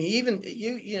 I mean, even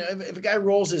if a guy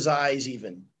rolls his eyes,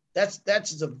 even that's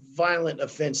a violent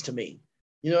offense to me.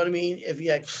 You know what I mean? If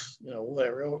you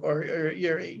whatever, or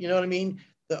you're, you know what I mean?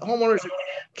 The homeowners are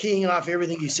keying off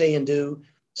everything you say and do.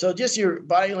 So just your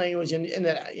body language and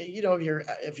that,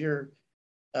 if you're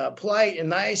polite and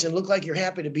nice and look like you're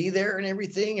happy to be there and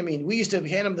everything. I mean, we used to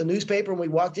hand them the newspaper when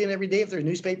we walked in every day. If their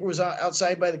newspaper was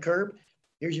outside by the curb,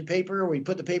 here's your paper. We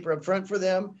put the paper up front for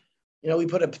them. We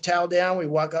put a towel down. We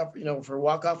walk off,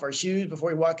 walk off our shoes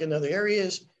before we walk into other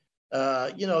areas.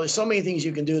 There's so many things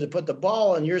you can do to put the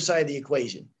ball on your side of the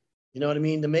equation. You know what I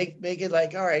mean? To make it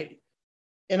like, all right.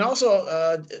 And also,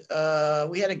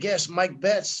 we had a guest, Mike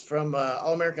Betts from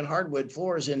All American Hardwood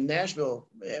Floors in Nashville,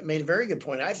 made a very good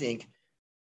point, I think,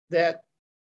 that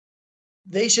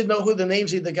they should know who the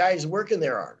names of the guys working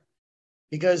there are,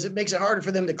 because it makes it harder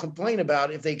for them to complain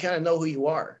about if they kind of know who you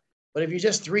are. But if you're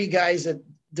just three guys that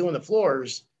doing the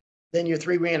floors, then you're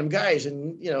three random guys.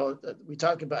 And, I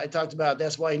talked about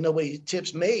that's why nobody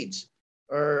tips maids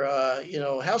or,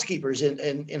 housekeepers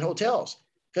in hotels,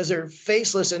 because they're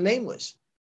faceless and nameless.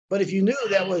 But if you knew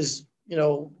that was,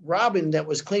 Robin that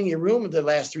was cleaning your room the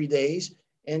last 3 days,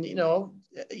 and,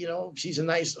 she's a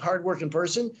nice, hardworking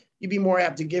person, you'd be more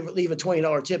apt to leave a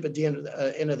 $20 tip at the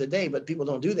end of the day, but people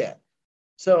don't do that.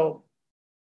 So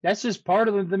that's just part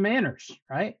of the manners,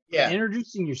 right? Yeah.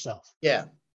 Introducing yourself. Yeah.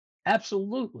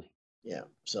 Absolutely. Yeah.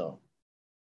 So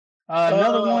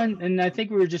another one, and I think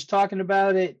we were just talking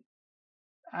about it.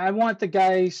 I want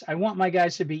my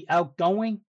guys to be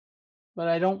outgoing, but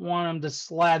I don't want them to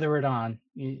slather it on.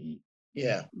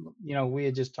 Yeah. We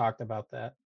had just talked about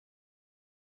that.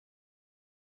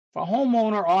 If a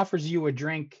homeowner offers you a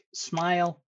drink,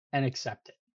 smile and accept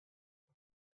it.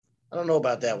 I don't know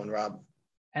about that one, Rob.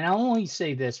 And I'll only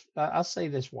say this. I'll say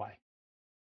this why.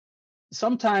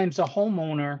 Sometimes a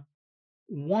homeowner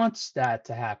wants that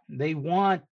to happen. They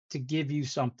want to give you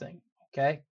something.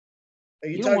 Okay.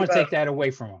 You don't want to take that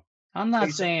away from them. I'm not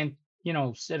saying,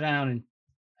 sit down and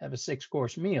have a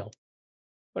 6-course meal.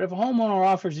 But if a homeowner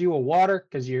offers you a water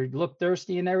because you look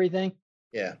thirsty and everything,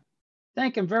 yeah,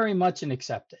 thank him very much and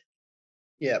accept it.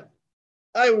 Yeah,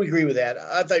 I would agree with that.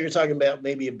 I thought you were talking about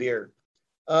maybe a beer.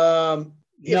 No.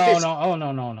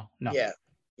 Yeah.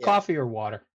 Coffee or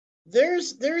water.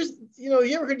 There's,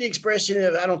 you ever heard the expression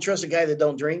of, I don't trust a guy that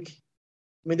don't drink?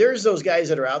 I mean, there's those guys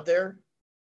that are out there,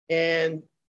 and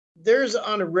there's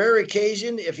on a rare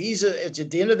occasion, if it's at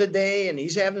the end of the day and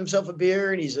he's having himself a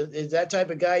beer and he's that type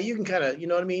of guy, you can kind of, you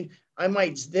know what I mean? I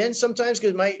might then sometimes,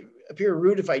 because it might appear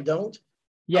rude if I don't.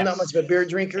 Yes. I'm not much of a beer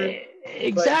drinker.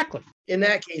 Exactly. In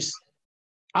that case,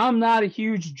 I'm not a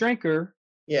huge drinker.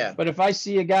 Yeah. But if I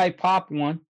see a guy pop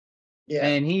one,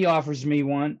 and he offers me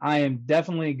one, I am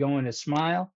definitely going to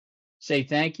smile, say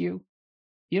thank you.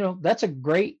 That's a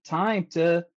great time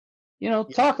to,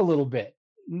 talk a little bit.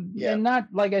 Yeah. And not,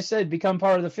 like I said, become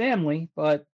part of the family,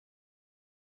 but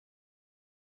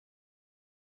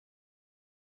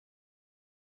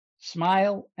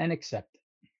smile and accept it.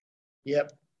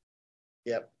 Yep.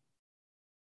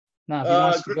 Now, if he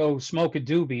wants to go smoke a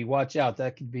doobie, watch out.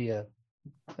 That could be a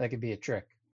trick.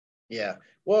 Yeah.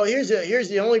 Well, here's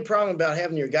the only problem about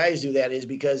having your guys do that is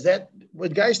because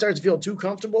when guys start to feel too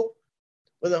comfortable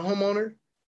with a homeowner,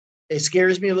 it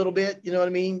scares me a little bit. You know what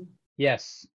I mean?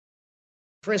 Yes.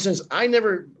 For instance,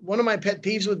 one of my pet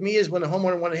peeves with me is when a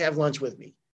homeowner want to have lunch with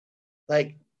me.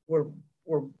 Like we're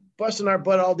busting our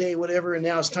butt all day, whatever, and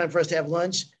now it's time for us to have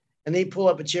lunch, and they pull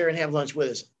up a chair and have lunch with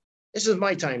us. This is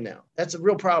my time now. That's a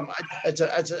real problem.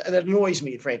 That annoys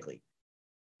me, frankly.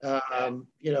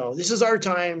 This is our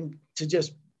time to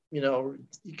just,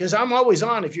 because I'm always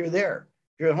on if you're there.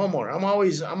 If you're a homeowner, I'm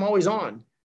always on.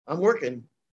 I'm working,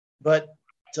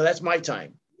 so that's my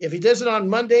time. If he does it on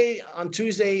Monday, on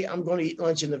Tuesday, I'm going to eat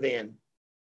lunch in the van.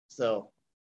 So.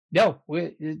 No,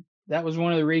 that was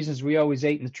one of the reasons we always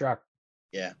ate in the truck.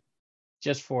 Yeah.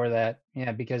 Just for that.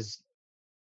 Yeah, because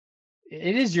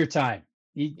it is your time.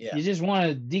 You just want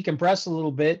to decompress a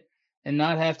little bit and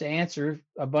not have to answer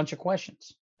a bunch of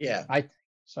questions. Yeah.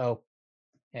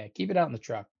 Keep it out in the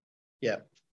truck. Yeah.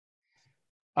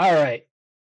 All right.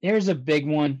 Here's a big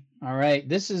one. All right.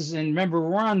 And remember,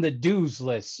 we're on the do's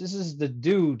list. This is the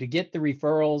do to get the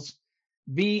referrals.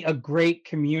 Be a great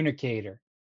communicator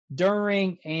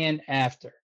during and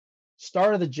after.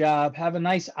 Start of the job, have a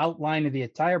nice outline of the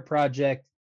entire project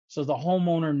so the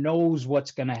homeowner knows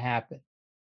what's going to happen.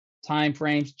 Time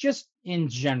frames, just in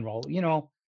general.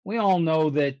 We all know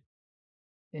that,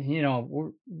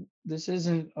 this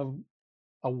isn't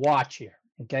a watch here.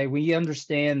 Okay. We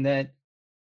understand that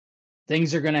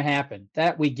things are going to happen.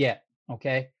 That we get.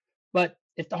 Okay. But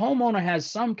if the homeowner has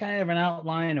some kind of an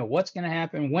outline of what's going to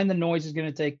happen, when the noise is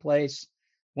going to take place,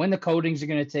 when the coatings are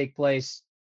going to take place,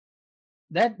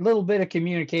 that little bit of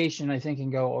communication, I think, can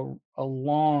go a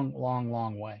long, long,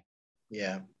 long way.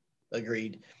 Yeah.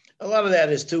 Agreed. A lot of that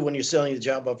is too when you're selling the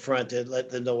job up front to let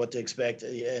them know what to expect,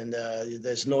 and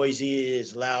it's noisy,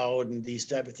 it's loud, and these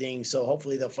type of things. So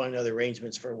hopefully they'll find other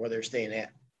arrangements for where they're staying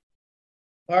at.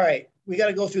 All right, we got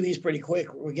to go through these pretty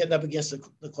quick. We're getting up against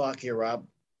the clock here, Rob.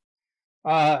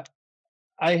 I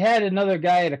had another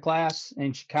guy at a class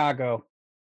in Chicago,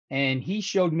 and he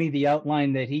showed me the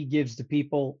outline that he gives to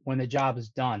people when the job is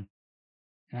done,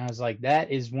 and I was like,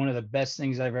 that is one of the best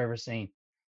things I've ever seen.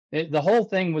 The whole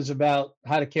thing was about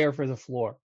how to care for the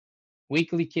floor.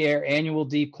 Weekly care, annual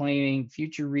deep cleaning,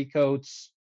 future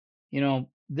recoats.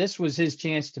 This was his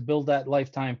chance to build that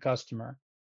lifetime customer.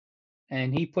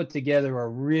 And he put together a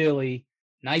really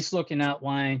nice looking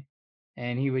outline,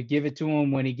 and he would give it to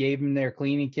him when he gave him their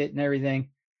cleaning kit and everything.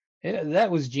 That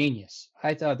was genius.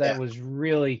 I thought that Yeah. was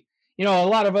really, a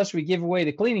lot of us, we give away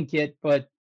the cleaning kit, but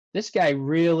this guy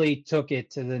really took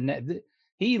it to the net.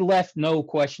 He left no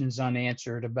questions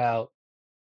unanswered about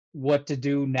what to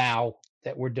do now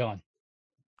that we're done.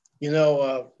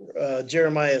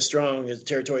 Jeremiah Strong is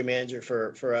territory manager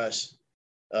for us.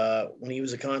 When he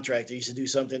was a contractor, he used to do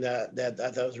something that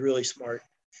I thought was really smart.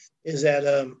 Is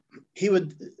that he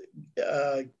would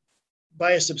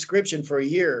buy a subscription for a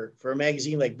year for a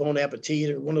magazine like Bon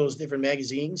Appetit or one of those different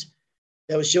magazines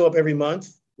that would show up every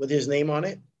month with his name on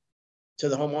it to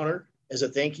the homeowner as a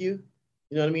thank you.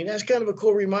 You know what I mean? That's kind of a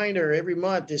cool reminder. Every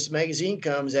month this magazine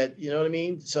comes that, you know what I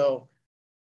mean? So,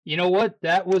 you know what?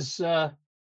 That was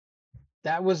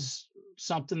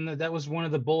something that was one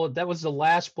of the bullet. That was the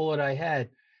last bullet I had.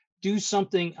 Do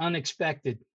something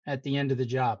unexpected at the end of the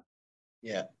job.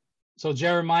 Yeah. So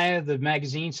Jeremiah, the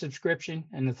magazine subscription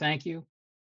and the thank you,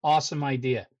 awesome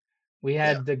idea. We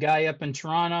had the guy up in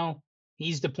Toronto.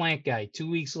 He's the plant guy. 2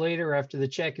 weeks later, after the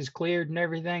check is cleared and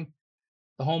everything,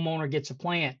 the homeowner gets a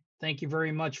plant. Thank you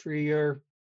very much for your,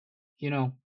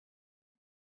 thank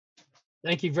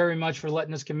you very much for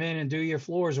letting us come in and do your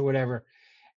floors or whatever.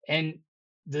 And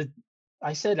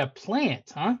I said, a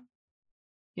plant, huh?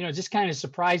 It just kind of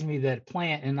surprised me that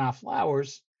plant and not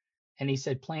flowers. And he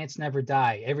said, plants never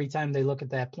die. Every time they look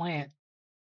at that plant,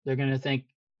 they're going to think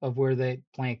of where the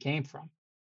plant came from.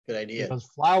 Good idea. Because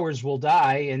flowers will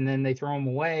die and then they throw them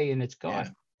away and it's gone.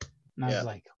 Yeah. And I was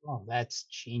like, oh, that's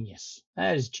genius.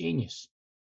 That is genius.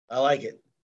 I like it.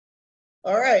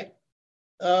 All right.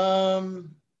 I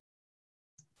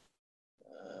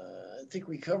think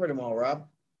we covered them all, Rob.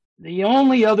 The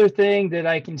only other thing that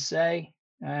I can say,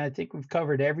 I think we've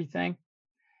covered everything,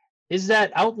 is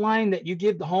that outline that you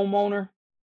give the homeowner,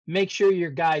 make sure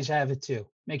your guys have it too.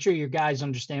 Make sure your guys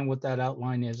understand what that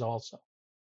outline is also.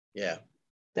 Yeah.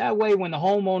 That way, when the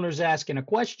homeowner's asking a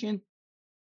question,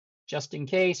 just in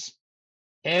case,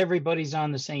 everybody's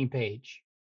on the same page.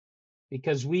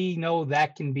 Because we know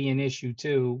that can be an issue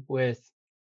too with,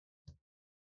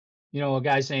 a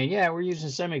guy saying, yeah, we're using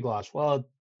semi-gloss. Well,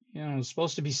 it's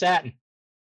supposed to be satin.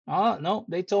 Oh, no,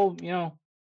 they told,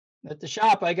 at the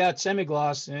shop I got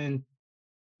semi-gloss, and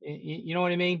you know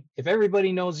what I mean? If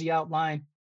everybody knows the outline,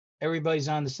 everybody's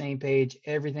on the same page,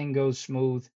 everything goes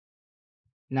smooth.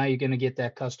 Now you're going to get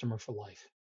that customer for life.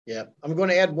 Yeah. I'm going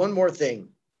to add one more thing,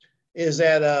 is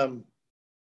that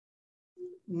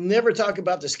never talk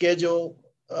about the schedule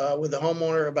with the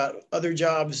homeowner about other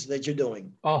jobs that you're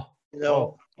doing.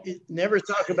 Never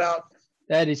talk about.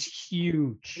 That is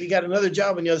huge. We got another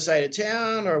job on the other side of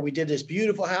town, or we did this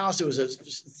beautiful house. It was a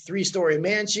 3-story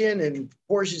mansion and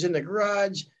Porsches in the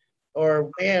garage, or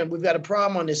man, we've got a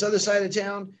problem on this other side of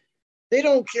town. They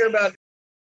don't care about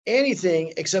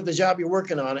anything except the job you're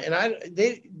working on. And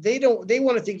they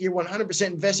want to think you're 100%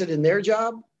 invested in their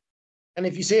job. And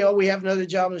if you say, oh, we have another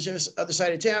job on the other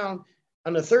side of town,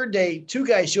 on the third day, 2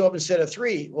 guys show up instead of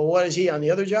 3. Well, what is he on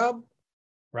the other job?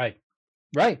 Right.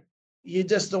 You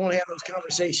just don't want to have those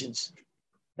conversations.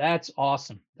 That's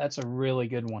awesome. That's a really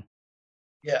good one.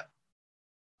 Yeah.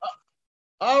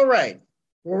 All right.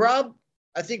 Well, Rob,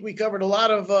 I think we covered a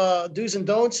lot of do's and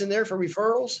don'ts in there for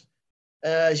referrals.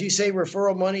 As you say,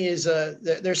 referral money is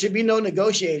there should be no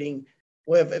negotiating.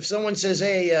 If someone says,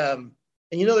 hey, and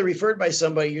they're referred by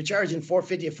somebody, you're charging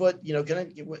 $4.50 a foot.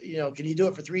 Can you do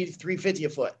it for $3.50 a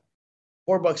foot,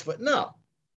 $4 a foot? No,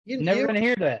 you're never going to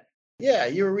hear that. Yeah,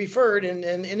 you were referred,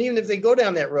 and even if they go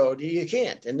down that road, you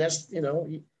can't. And that's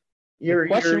the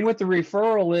question with the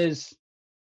referral is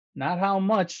not how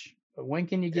much, but when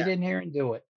can you get in here and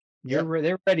do it?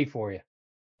 They're ready for you.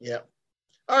 Yeah.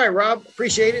 All right, Rob,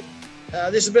 appreciate it.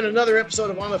 This has been another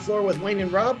episode of On the Floor with Wayne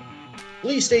and Rob.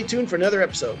 Please stay tuned for another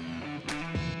episode.